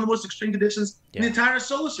matter of fact, it's one of the most extreme conditions in the entire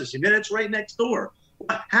solar system. Yet it's right next door.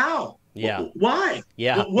 How? Yeah. Why?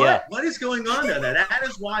 Yeah. What is going on there? That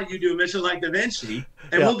is why you do a mission like Da Vinci,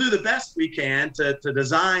 and we'll do the best we can to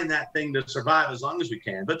design that thing to survive as long as we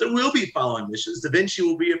can. But there will be following missions. Da Vinci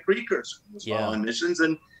will be a precursor to those following missions,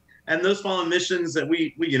 and those following missions that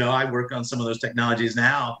we I work on some of those technologies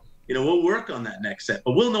now. We'll work on that next set,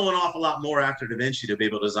 but we'll know an awful lot more after Da Vinci to be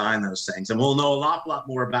able to design those things, and we'll know an awful lot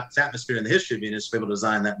more about its atmosphere and the history of Venus to be able to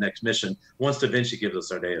design that next mission once Da Vinci gives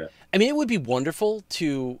us our data. I mean, it would be wonderful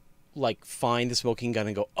to find the smoking gun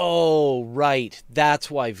and go, oh, right, that's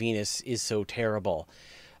why Venus is so terrible.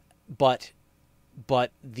 But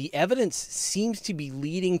the evidence seems to be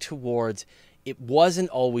leading towards it wasn't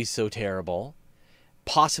always so terrible,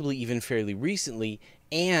 possibly even fairly recently,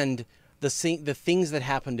 and the things that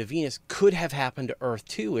happened to Venus could have happened to Earth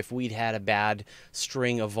too if we'd had a bad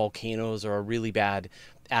string of volcanoes or a really bad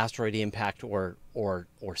asteroid impact or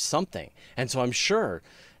something. And so I'm sure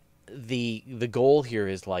the goal here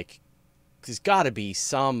is there's got to be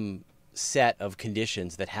some set of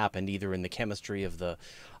conditions that happened either in the chemistry of the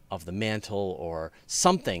mantle or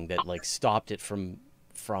something that stopped it from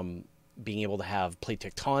being able to have plate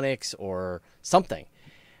tectonics or something.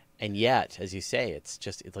 And yet, as you say,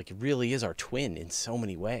 it really is our twin in so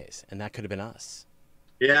many ways, and that could have been us.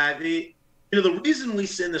 Yeah, the reason we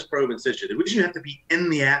send this probe in situ, the reason you have to be in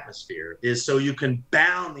the atmosphere is so you can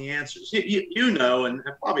bound the answers. And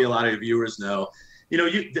probably a lot of your viewers know,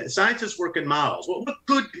 scientists work in models. What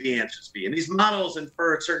could the answers be? And these models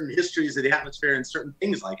infer certain histories of the atmosphere and certain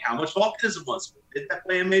things like how much volcanism was. Did that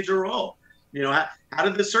play a major role? How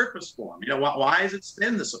did the surface form? Why is it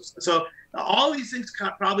spin this? So all these things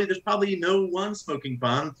there's probably no one smoking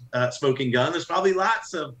gun. There's probably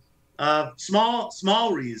lots of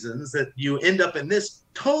small reasons that you end up in this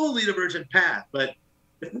totally divergent path. But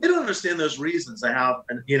if we don't understand those reasons, how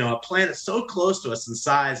a planet so close to us in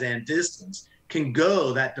size and distance can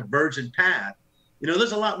go that divergent path,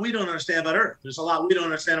 there's a lot we don't understand about Earth. There's a lot we don't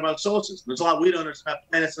understand about solar system. There's a lot we don't understand about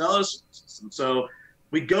planets and other solar systems. So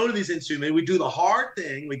we go to these instruments, we do the hard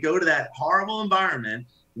thing, we go to that horrible environment,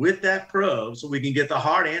 with that probe so we can get the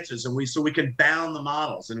hard answers, and so we can bound the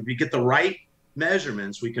models. And if we get the right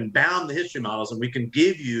measurements, we can bound the history models, and we can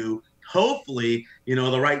give you, hopefully,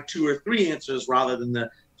 the right 2 or 3 answers rather than the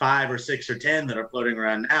 5 or 6 or 10 that are floating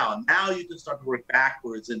around now. And now you can start to work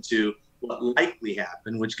backwards into what likely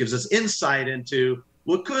happened, which gives us insight into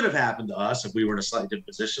what could have happened to us if we were in a slightly different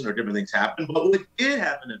position or different things happened, but what did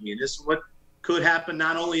happen to Venus, what could happen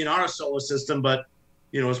not only in our solar system, but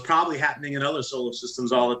it's probably happening in other solar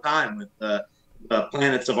systems all the time with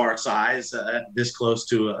planets of our size this close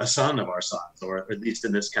to a sun of our size, or at least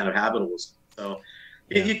in this kind of habitable zone. So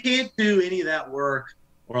you can't do any of that work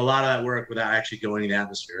or a lot of that work without actually going in the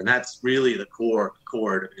atmosphere. And that's really the core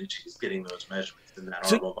of Da Vinci, is getting those measurements in that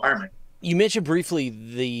orbital environment. You mentioned briefly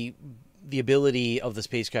the ability of the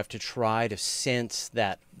spacecraft to try to sense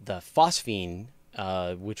that the phosphine,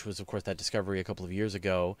 which was, of course, that discovery a couple of years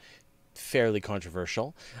ago, fairly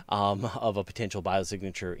controversial, of a potential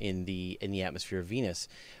biosignature in the atmosphere of Venus.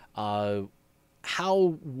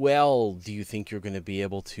 How well do you think you're going to be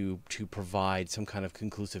able to provide some kind of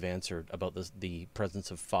conclusive answer about the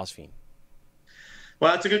presence of phosphine?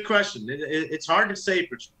 Well, that's a good question. It's hard to say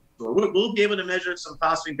for sure. We'll be able to measure some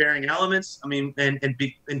phosphine-bearing elements. I mean, and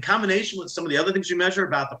in combination with some of the other things you measure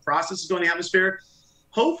about the processes going in the atmosphere,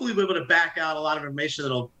 hopefully we'll be able to back out a lot of information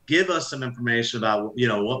that'll give us some information about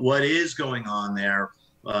what is going on there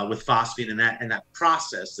with phosphine and that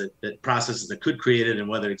process that processes that could create it and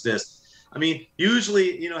whether it exists. I mean,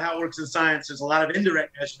 usually, how it works in science, there's a lot of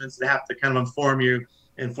indirect measurements that have to kind of inform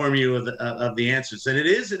you of the answers. And it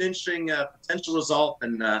is an interesting potential result.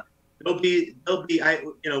 And we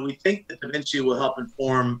think that Da Vinci will help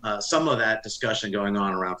inform some of that discussion going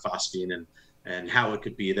on around phosphine and how it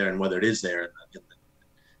could be there and whether it is there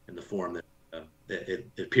in the form that it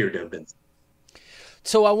appeared to have been.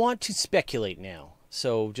 So I want to speculate now.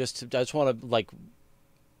 So I just want to,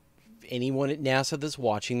 anyone at NASA that's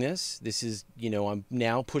watching this is, I'm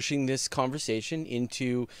now pushing this conversation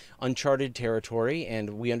into uncharted territory, and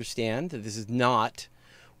we understand that this is not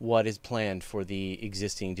what is planned for the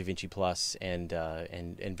existing Da Vinci Plus and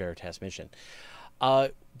Veritas mission.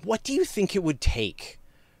 What do you think it would take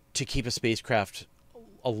to keep a spacecraft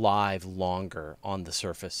alive longer on the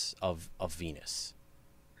surface of Venus?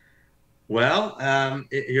 Well,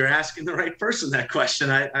 you're asking the right person that question.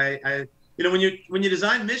 When you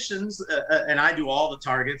design missions, and I do all the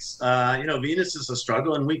targets, Venus is a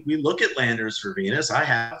struggle, and we look at landers for Venus. I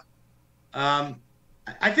have.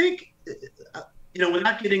 I think,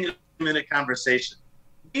 without getting into a minute conversation,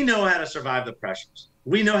 we know how to survive the pressures.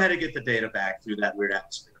 We know how to get the data back through that weird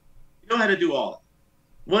atmosphere. We know how to do all that.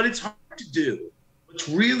 What it's hard to do, what's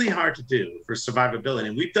really hard to do for survivability,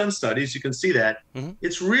 and we've done studies, you can see that,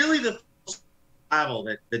 it's really the survival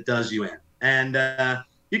that does you in. And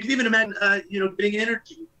you can even imagine, getting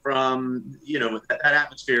energy from, that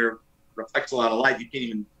atmosphere reflects a lot of light. You can't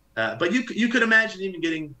even, but you could imagine even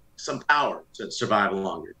getting some power to survive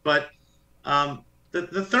longer. But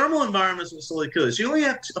the thermal environments will slowly kill us. You only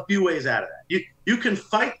have a few ways out of that. You can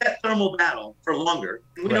fight that thermal battle for longer.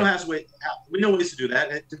 We know ways to do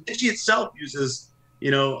that. Da Vinci itself uses,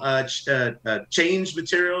 changed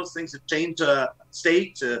materials, things that change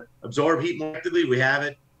state to absorb heat more actively. We have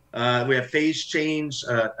it. We have phase change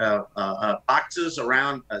boxes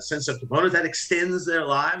around sensitive components that extends their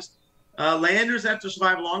lives. Landers have to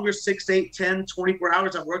survive longer, 6, 8, 10, 24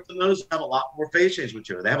 hours. I've worked on those, have a lot more phase change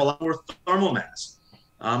material. They have a lot more thermal mass.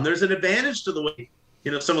 There's an advantage to the way,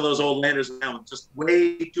 some of those old landers now with just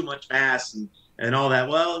way too much mass and all that.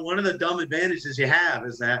 Well, one of the dumb advantages you have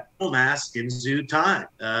is that thermal mass gives you time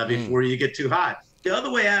before you get too high. The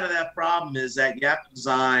other way out of that problem is that you have to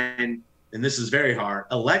design, and this is very hard,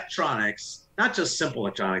 electronics, not just simple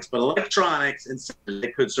electronics, but electronics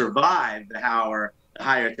that could survive the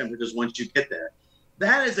higher temperatures once you get there.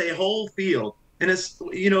 That is a whole field. And it's,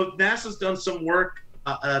 NASA's done some work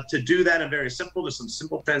to do that, and very simple. There's some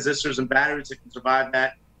simple transistors and batteries that can survive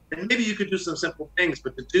that. And maybe you could do some simple things,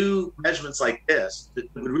 but to do measurements like this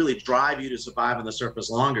that would really drive you to survive on the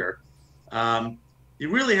surface longer, you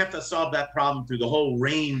really have to solve that problem through the whole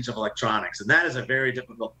range of electronics. And that is a very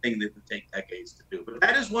difficult thing that would take decades to do. But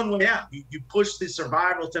that is one way out. You push the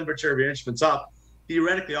survival temperature of your instruments up,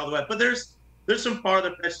 theoretically, all the way up. But there's some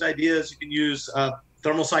farther fetched ideas. You can use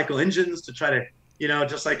thermal cycle engines to try to,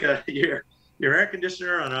 just like your air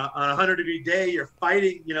conditioner on a 100-degree day, you're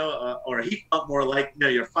fighting, or a heat pump more like,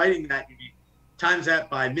 you're fighting that. You times that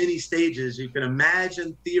by many stages. You can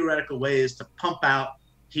imagine theoretical ways to pump out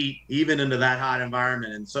heat even into that hot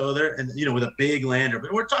environment. And so they're, and with a big lander,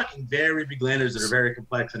 but we're talking very big landers that are very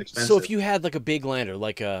complex and So expensive. if you had like a big lander,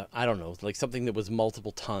 like a, I don't know, like something that was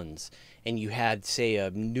multiple tons, and you had, say, a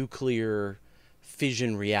nuclear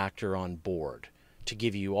fission reactor on board to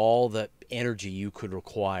give you all the energy you could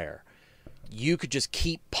require, you could just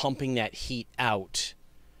keep pumping that heat out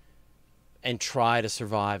and try to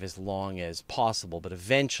survive as long as possible. But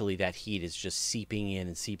eventually that heat is just seeping in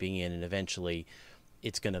and seeping in, and eventually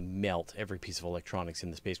it's going to melt every piece of electronics in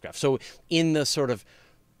the spacecraft. So in the sort of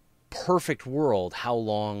perfect world, how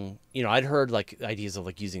long, I'd heard like ideas of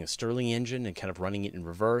like using a Stirling engine and kind of running it in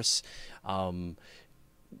reverse.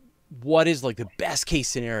 What is like the best case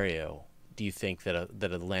scenario, do you think, that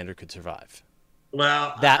a lander could survive?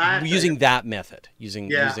 Well, That using that method, using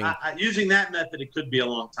using that method, it could be a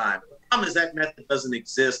long time. The problem is that method doesn't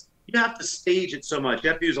exist. You have to stage it so much. You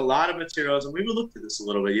have to use a lot of materials, and we will look at this a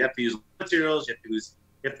little bit. You have to use materials. You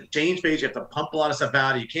have to change phase. You have to pump a lot of stuff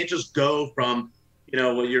out. You can't just go from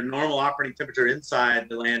your normal operating temperature inside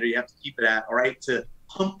the lander. You have to keep it at to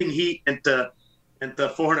pumping heat into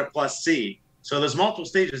 400 plus C. So there's multiple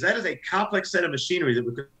stages. That is a complex set of machinery that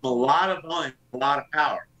would consume a lot of volume, a lot of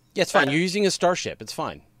power. Yeah, it's fine. You're using a Starship. It's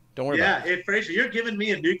fine. Don't worry about it. Yeah, Fraser, you're giving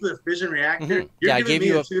me a nuclear fission reactor. You're Yeah, I giving gave me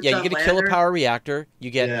you a you get a lander. kilopower reactor.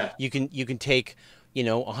 You get Yeah. you can take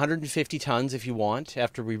 150 tons if you want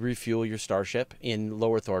after we refuel your Starship in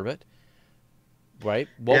low Earth orbit. Right?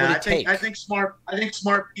 What would it take? I think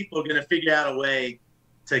smart people are going to figure out a way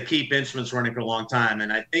to keep instruments running for a long time.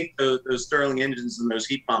 And I think those Stirling engines and those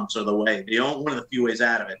heat pumps are the way. One of the few ways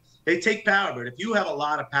out of it. They take power, but if you have a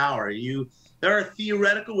lot of power, there are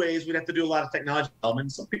theoretical ways. We'd have to do a lot of technology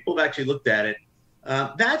development. Some people have actually looked at it.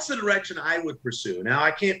 That's the direction I would pursue. Now,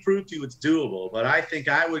 I can't prove to you it's doable, but I think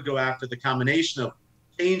I would go after the combination of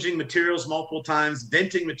changing materials multiple times,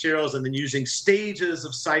 venting materials, and then using stages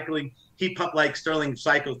of cycling heat pump like Stirling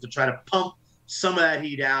cycles to try to pump some of that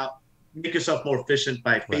heat out, make yourself more efficient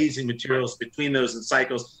by phasing materials between those and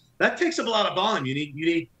cycles. That takes up a lot of volume. You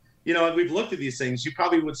need, we've looked at these things. You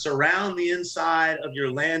probably would surround the inside of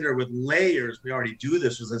your lander with layers. We already do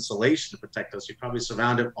this with insulation to protect us. You probably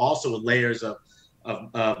surround it also with layers of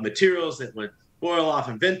materials that would boil off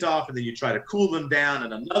and vent off, and then you try to cool them down,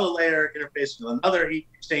 and another layer interface with another heat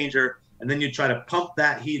exchanger, and then you try to pump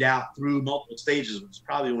that heat out through multiple stages, which is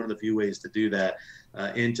probably one of the few ways to do that.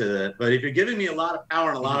 But if you're giving me a lot of power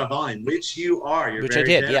and a lot of volume, which you are, which I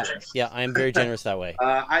did, yeah, I am very generous that way.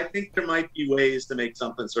 I think there might be ways to make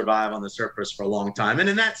something survive on the surface for a long time, and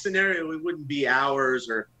in that scenario, it wouldn't be hours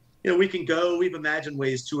or we've imagined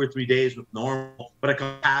ways 2 or 3 days with normal, but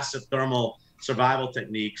a passive thermal survival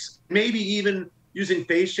techniques, maybe even using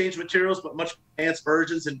phase change materials, but much advanced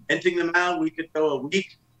versions and venting them out. We could go a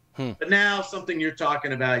week. But now something you're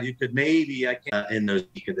talking about, you could maybe in those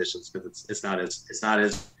conditions because it's not as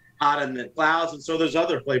hot in the clouds, and so there's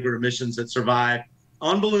other flavor emissions that survive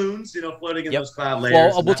on balloons, floating in those cloud layers.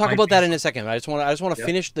 Well, we'll talk about that in a second. I just want to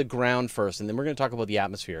finish the ground first, and then we're going to talk about the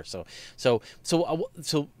atmosphere. So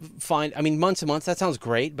fine. I mean, months and months. That sounds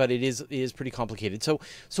great, but it is pretty complicated. So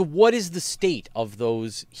what is the state of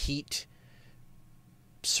those heat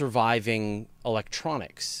surviving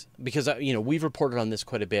electronics? Because we've reported on this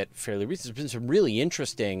quite a bit fairly recently. There's been some really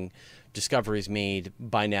interesting discoveries made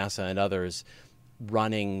by NASA and others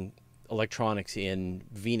running electronics in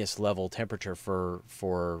Venus level temperature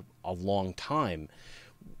for a long time.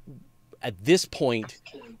 At this point,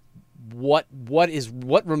 what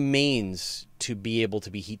remains to be able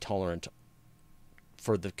to be heat tolerant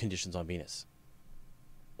for the conditions on Venus?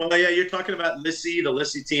 Well, yeah, you're talking about the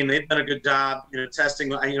LISI team. They've done a good job,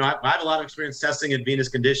 testing. I have a lot of experience testing in Venus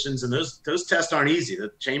conditions, and those tests aren't easy.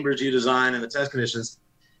 The chambers you design and the test conditions,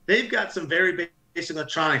 they've got some very basic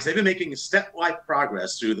electronics. They've been making stepwise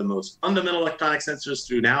progress through the most fundamental electronic sensors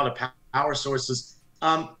through now the power sources.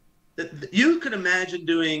 You could imagine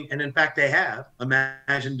doing, and in fact they have,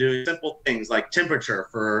 imagined doing simple things like temperature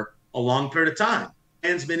for a long period of time,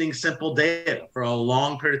 transmitting simple data for a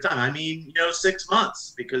long period of time. I mean, 6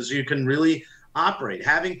 months, because you can really operate,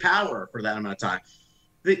 having power for that amount of time.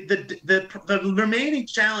 The remaining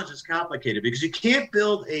challenge is complicated because you can't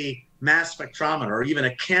build a mass spectrometer or even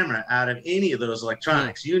a camera out of any of those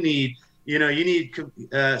electronics. You need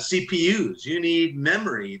CPUs. You need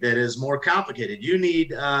memory that is more complicated. You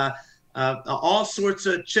need all sorts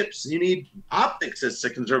of chips. You need optics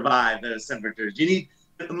that can survive those temperatures. You need,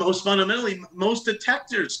 most fundamentally, most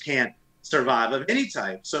detectors can't survive of any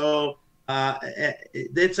type. So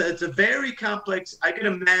it's a very complex. I can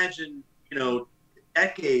imagine,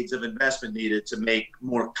 decades of investment needed to make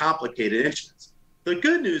more complicated instruments. The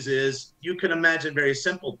good news is you can imagine very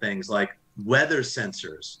simple things like weather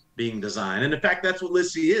sensors being designed. And in fact, that's what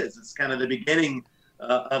LISI is. It's kind of the beginning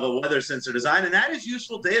of a weather sensor design, and that is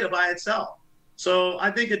useful data by itself. So I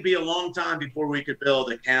think it'd be a long time before we could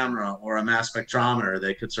build a camera or a mass spectrometer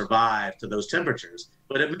that could survive to those temperatures.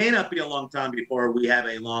 But it may not be a long time before we have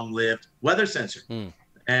a long-lived weather sensor.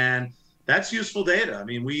 And that's useful data. I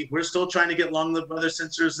mean, we're still trying to get long-lived weather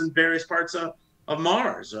sensors in various parts of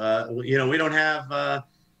Mars. We don't have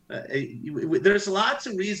there's lots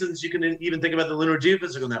of reasons. You can even think about the lunar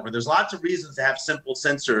geophysical network. There's lots of reasons to have simple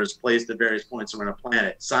sensors placed at various points around a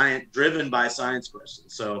planet, science driven by science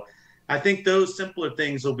questions. So I think those simpler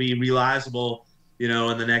things will be realizable, in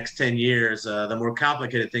the next 10 years. The more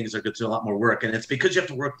complicated things are going to do a lot more work. And it's because you have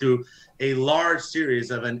to work through a large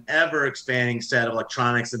series of an ever expanding set of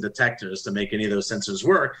electronics and detectors to make any of those sensors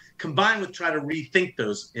work, combined with try to rethink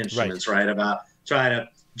those instruments, right? About try to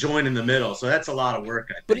join in the middle. So that's a lot of work,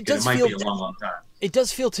 I think. But it does might feel be a long, long time. It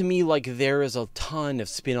does feel to me like there is a ton of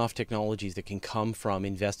spin-off technologies that can come from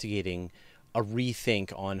investigating a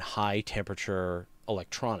rethink on high temperature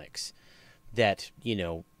electronics, that,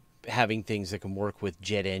 having things that can work with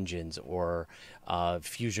jet engines or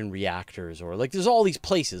fusion reactors, or like there's all these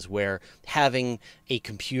places where having a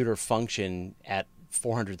computer function at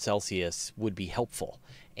 400 Celsius would be helpful.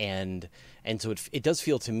 And so it does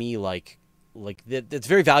feel to me like that's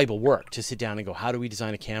very valuable work to sit down and go, how do we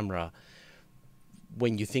design a camera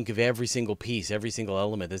when you think of every single piece, every single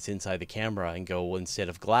element that's inside the camera, and go, well, instead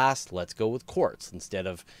of glass, let's go with quartz instead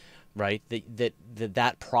of, right?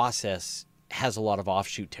 That process has a lot of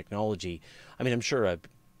offshoot technology. I mean, I'm sure a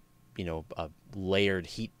layered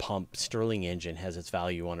heat pump Stirling engine has its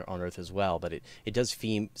value on Earth as well, but it does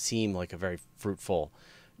seem like a very fruitful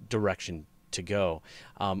direction to go.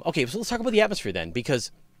 Okay, so let's talk about the atmosphere then,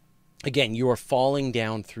 because again, you are falling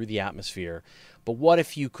down through the atmosphere, but what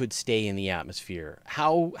if you could stay in the atmosphere?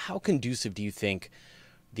 How conducive do you think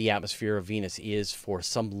the atmosphere of Venus is for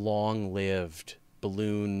some long-lived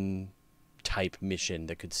balloon type mission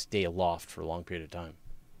that could stay aloft for a long period of time?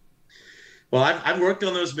 Well, I've worked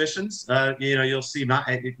on those missions. You'll see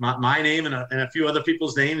my name and a few other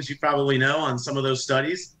people's names you probably know on some of those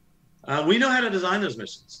studies. We know how to design those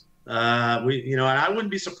missions. And I wouldn't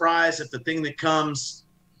be surprised if the thing that comes,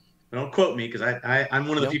 don't quote me because I'm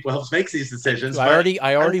one of the people who helps makes these decisions. I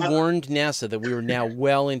already warned NASA that we were now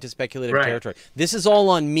well into speculative territory. This is all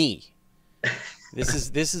on me.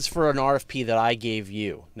 This is for an RFP that I gave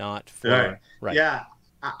you, not for right. Yeah,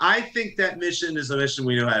 I think that mission is a mission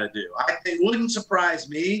we know how to do. It wouldn't surprise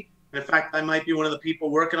me. In fact, I might be one of the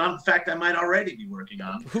people working on. In fact, I might already be working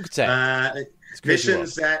on. Who could say?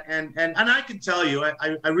 Missions that, and I can tell you,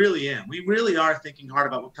 I really am. We really are thinking hard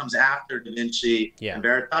about what comes after Da Vinci and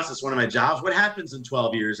Veritas. It's one of my jobs. What happens in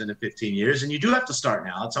 12 years and in 15 years? And you do have to start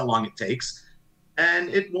now. That's how long it takes.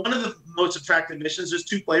 And one of the most attractive missions, there's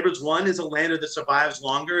two flavors. One is a lander that survives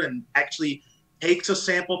longer and actually takes a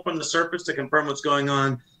sample from the surface to confirm what's going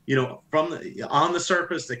on, on the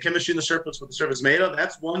surface, the chemistry in the surface, what the surface is made of.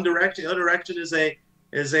 That's one direction. The other direction is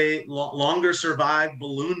a longer survived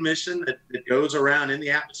balloon mission that goes around in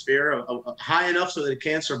the atmosphere high enough so that it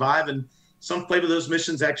can survive. And some flavor of those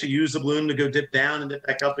missions actually use the balloon to go dip down and dip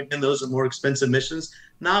back up again. Those are more expensive missions.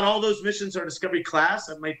 Not all those missions are Discovery class.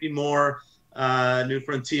 That might be more New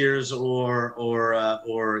Frontiers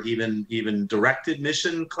or even directed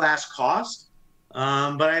mission class cost.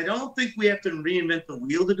 But I don't think we have to reinvent the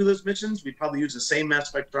wheel to do those missions. We probably use the same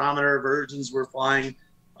mass spectrometer versions we're flying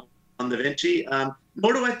on Da Vinci.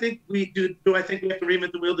 Nor do I think we do. Do I think we have to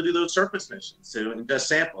reinvent the wheel to do those surface missions to ingest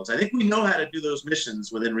samples? I think we know how to do those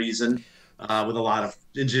missions within reason, with a lot of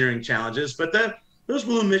engineering challenges. But those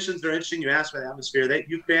balloon missions, they're interesting. You asked about the atmosphere.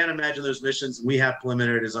 You can imagine those missions. We have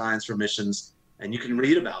preliminary designs for missions, and you can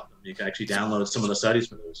read about them. You can actually download some of the studies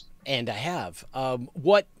for those. And I have.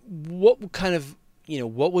 What kind of,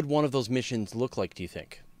 what would one of those missions look like, do you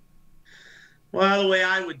think? Well, the way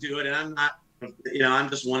I would do it, and I'm not, I'm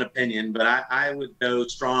just one opinion, but I would go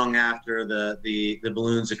strong after the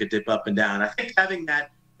balloons that could dip up and down. I think having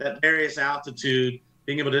that various altitude,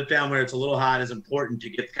 being able to dip down where it's a little hot is important to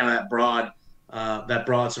get kind of that broad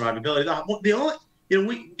survivability. The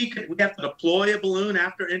only, we have to deploy a balloon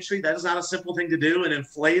after entry. That is not a simple thing to do, and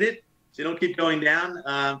inflate it so you don't keep going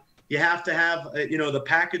down. You have to have, the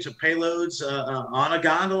package of payloads on a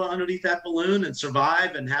gondola underneath that balloon and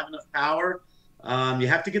survive and have enough power. You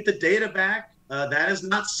have to get the data back. That is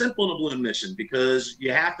not simple in a balloon mission because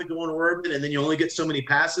you have to go in orbit and then you only get so many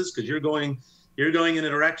passes because you're going in a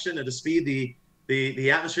direction at a speed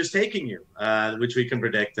the atmosphere is taking you, which we can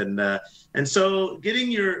predict. And so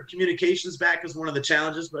getting your communications back is one of the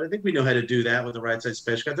challenges, but I think we know how to do that with the right side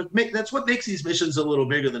spacecraft. That's what makes these missions a little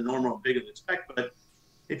bigger than normal, bigger than expect. But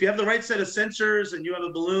if you have the right set of sensors and you have a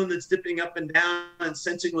balloon that's dipping up and down and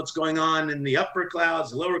sensing what's going on in the upper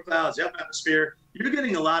clouds, the lower clouds, the upper atmosphere, you're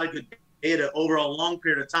getting a lot of good data over a long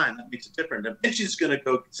period of time. That makes it different. Da Vinci's is going to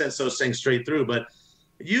go sense those things straight through, but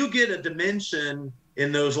you get a dimension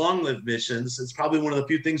in those long-lived missions. It's probably one of the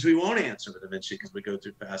few things we won't answer with Da Vinci because we go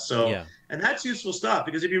too fast. So, yeah. And that's useful stuff,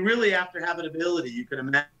 because if you really after habitability, you can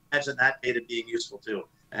imagine that data being useful too.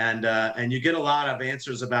 And you get a lot of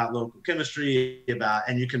answers about local chemistry,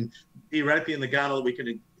 and you can theoretically in the gondola, we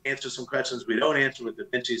can answer some questions we don't answer with Da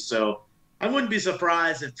Vinci. So I wouldn't be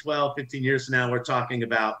surprised if 12, 15 years from now, we're talking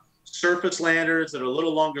about surface landers that are a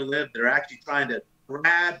little longer lived, that are actually trying to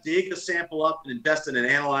dig a sample up and ingest it and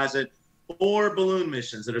analyze it, or balloon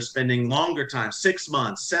missions that are spending longer time, 6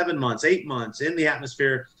 months, 7 months, 8 months in the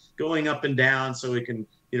atmosphere, going up and down so it can,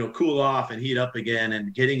 cool off and heat up again,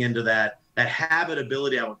 and getting into that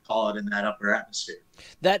habitability, I would call it, in that upper atmosphere.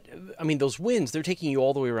 Those winds, they're taking you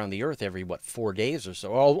all the way around the Earth every, 4 days or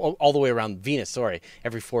so, all the way around Venus,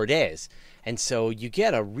 every 4 days. And so you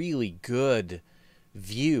get a really good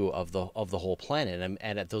view of the whole planet.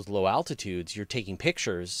 And at those low altitudes, you're taking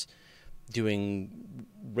pictures, doing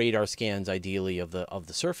radar scans ideally of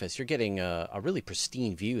the surface. You're getting a really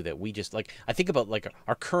pristine view that we just, like, I think about like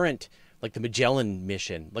our current, like the Magellan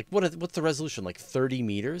mission, like what's the resolution, like 30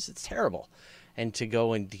 meters? It's terrible. And to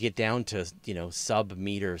go and to get down to, sub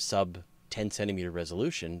 10 centimeter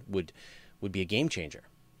resolution would be a game changer.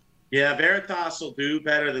 Yeah, Veritas will do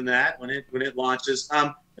better than that when it launches.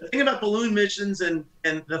 The thing about balloon missions, and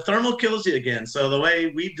the thermal kills you again. So the way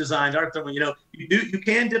we've designed our thermal, you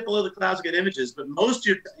can dip below the clouds to get images, but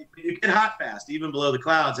you get hot fast even below the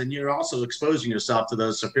clouds, and you're also exposing yourself to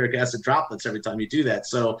those sulfuric acid droplets every time you do that.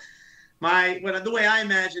 So the way I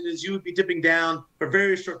imagine is you would be dipping down for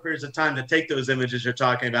very short periods of time to take those images you're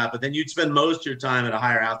talking about, but then you'd spend most of your time at a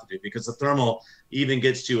higher altitude, because the thermal even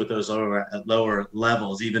gets to you at those lower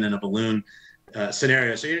levels, even in a balloon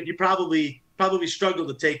scenario. So you probably struggle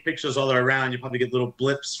to take pictures all the way around. You probably get little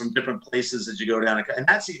blips from different places as you go down, and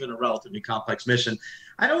that's even a relatively complex mission.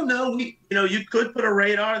 I don't know. You could put a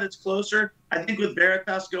radar that's closer. I think with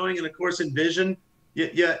Veritas going, and of course Envision,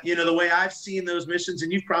 the way I've seen those missions,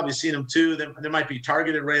 and you've probably seen them too, there might be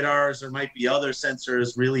targeted radars, there might be other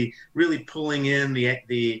sensors really, really pulling in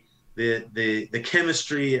the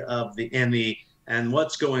chemistry of and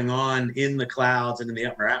what's going on in the clouds and in the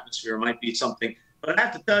upper atmosphere might be something. But I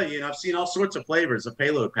have to tell you, I've seen all sorts of flavors of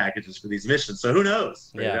payload packages for these missions. So who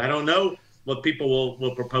knows? Right? Yeah. I don't know what people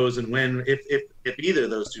will propose and when, if either of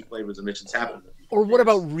those two flavors of missions happen. Or what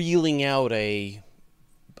about reeling out a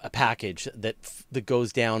package that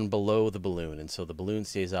goes down below the balloon, and so the balloon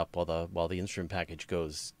stays up while the instrument package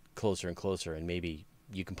goes closer and closer, and maybe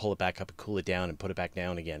you can pull it back up and cool it down and put it back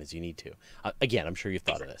down again as you need to. Again, I'm sure you've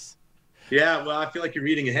thought of this. Yeah, well, I feel like you're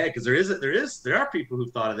reading ahead, because there are people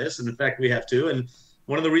who've thought of this, and in fact, we have too. And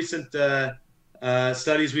one of the recent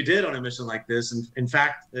studies we did on a mission like this, and in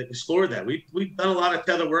fact, explored that. We've done a lot of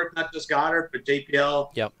tether work, not just Goddard, but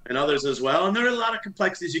JPL and others as well. And there are a lot of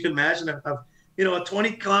complexities you can imagine of a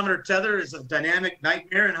 20-kilometer tether is a dynamic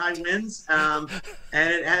nightmare in high winds, and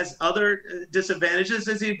it has other disadvantages.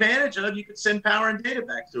 As the advantage of, you could send power and data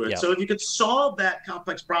back through it. So if you could solve that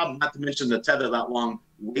complex problem, not to mention the tether that long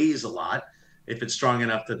weighs a lot if it's strong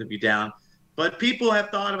enough to be down. But people have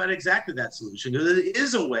thought about exactly that solution. There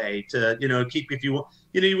is a way to, keep, if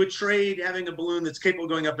you would trade having a balloon that's capable of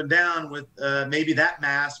going up and down with maybe that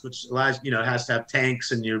mass, which allows, it has to have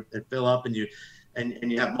tanks and you fill up and you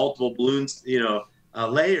have multiple balloons,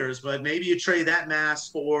 layers, but maybe you trade that mass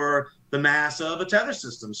for the mass of a tether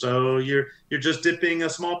system. So you're just dipping a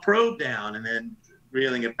small probe down and then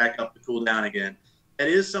reeling it back up to cool down again. It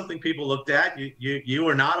is something people looked at. You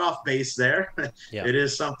are not off base there. Yeah. It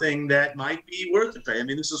is something that might be worth a trade. I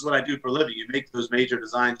mean, this is what I do for a living. You make those major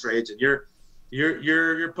design trades, and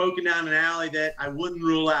you're poking down an alley that I wouldn't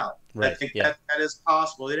rule out. Right. I think that is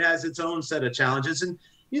possible. It has its own set of challenges, and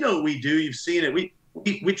we do. You've seen it.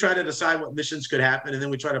 We try to decide what missions could happen, and then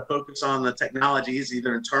we try to focus on the technologies,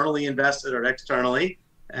 either internally invested or externally.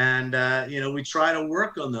 And we try to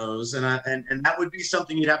work on those, and that would be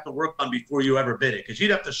something you'd have to work on before you ever bid it, because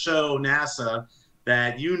you'd have to show NASA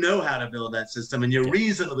that you know how to build that system and you're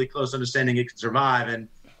reasonably close to understanding it can survive. And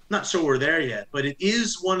I'm not sure we're there yet, but it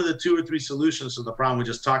is one of the 2 or 3 solutions to the problem we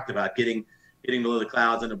just talked about, getting getting below the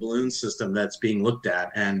clouds in a balloon system that's being looked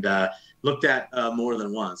at and looked at more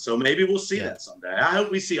than once. So maybe we'll see Yeah. that someday. I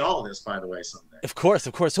hope we see all of this, by the way, someday. Of course,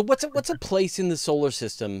 of course. So what's a place in the solar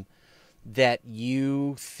system that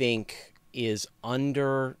you think is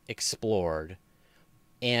underexplored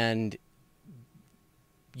and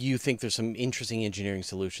you think there's some interesting engineering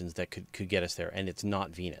solutions that could get us there, and it's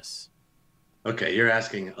not Venus? Okay, you're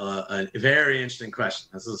asking a very interesting question.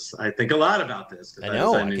 I think a lot about this I because I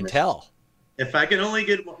know, design I new can missions. tell. If I can only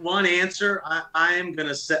get one answer, I am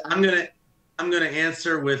gonna say I'm gonna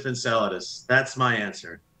answer with Enceladus. That's my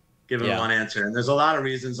answer. Given Yeah, one answer, and there's a lot of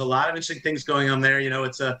reasons, a lot of interesting things going on there. You know,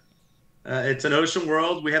 it's an ocean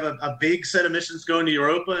world. We have a big set of missions going to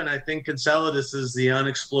Europa, and I think Enceladus is the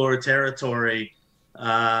unexplored territory.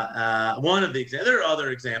 One of the there are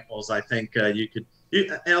other examples. I think and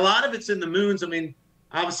a lot of it's in the moons. I mean,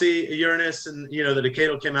 obviously Uranus, and the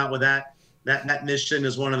Decadal came out with that. That mission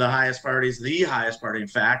is one of the highest priorities, the highest priority, in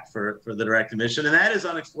fact, for the direct mission, and that is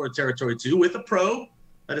unexplored territory too, with a probe,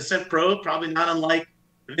 a descent probe, probably not unlike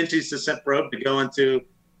Da Vinci's descent probe to go into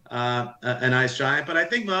an ice giant. But I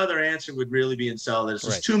think my other answer would really be Enceladus.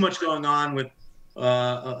 There's right. too much going on with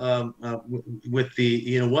the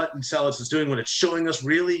what Enceladus is doing, what it's showing us.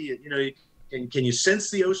 Really, can you sense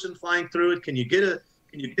the ocean flying through it? Can you get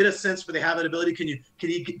a sense for the habitability? Could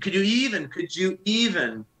you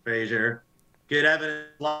even Fraser, get evidence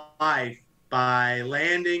of life by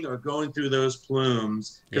landing or going through those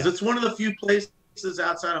plumes? Because Yeah. it's one of the few places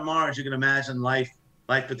outside of Mars you can imagine life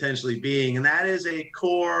potentially being, and that is a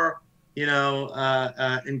core,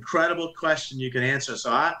 incredible question you can answer.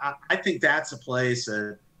 So I think that's a place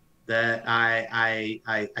that I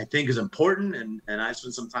think is important, and I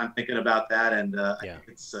spent some time thinking about that, and I Yeah. think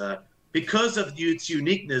it's because of its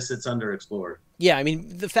uniqueness, it's underexplored. Yeah, I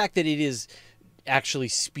mean, the fact that it is actually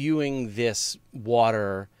spewing this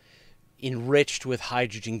water enriched with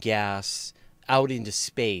hydrogen gas out into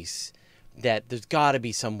space, that there's got to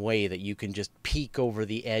be some way that you can just peek over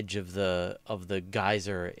the edge of the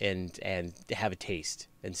geyser and have a taste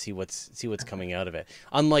and see what's coming out of it.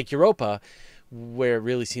 Unlike Europa, where it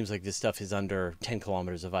really seems like this stuff is under 10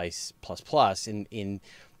 kilometers of ice plus plus. In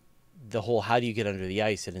the whole how do you get under the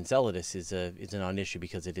ice at Enceladus is a non-issue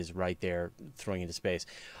because it is right there throwing into space.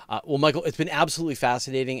 Well, Michael, it's been absolutely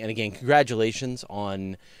fascinating, and again, congratulations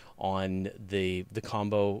on the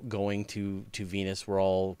combo going to Venus. We're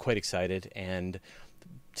all quite excited and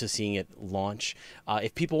to seeing it launch.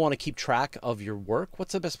 If people want to keep track of your work,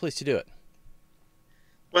 what's the best place to do it?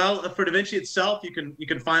 Well, for Da Vinci itself, you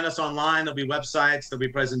can find us online. There'll be websites, there'll be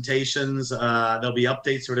presentations, there'll be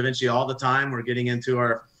updates for Da Vinci all the time. We're getting into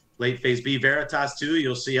our late phase B. Veritas too.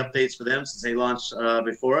 You'll see updates for them since they launched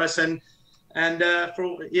before us. And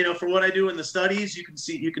for what I do in the studies, you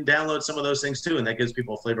can download some of those things too, and that gives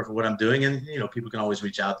people a flavor for what I'm doing. And people can always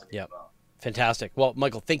reach out to me. Yep. As well. Fantastic. Well,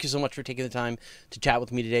 Michael, thank you so much for taking the time to chat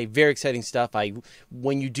with me today. Very exciting stuff.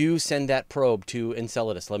 When you do send that probe to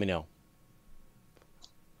Enceladus, let me know.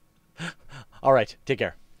 All right. Take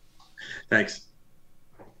care. Thanks.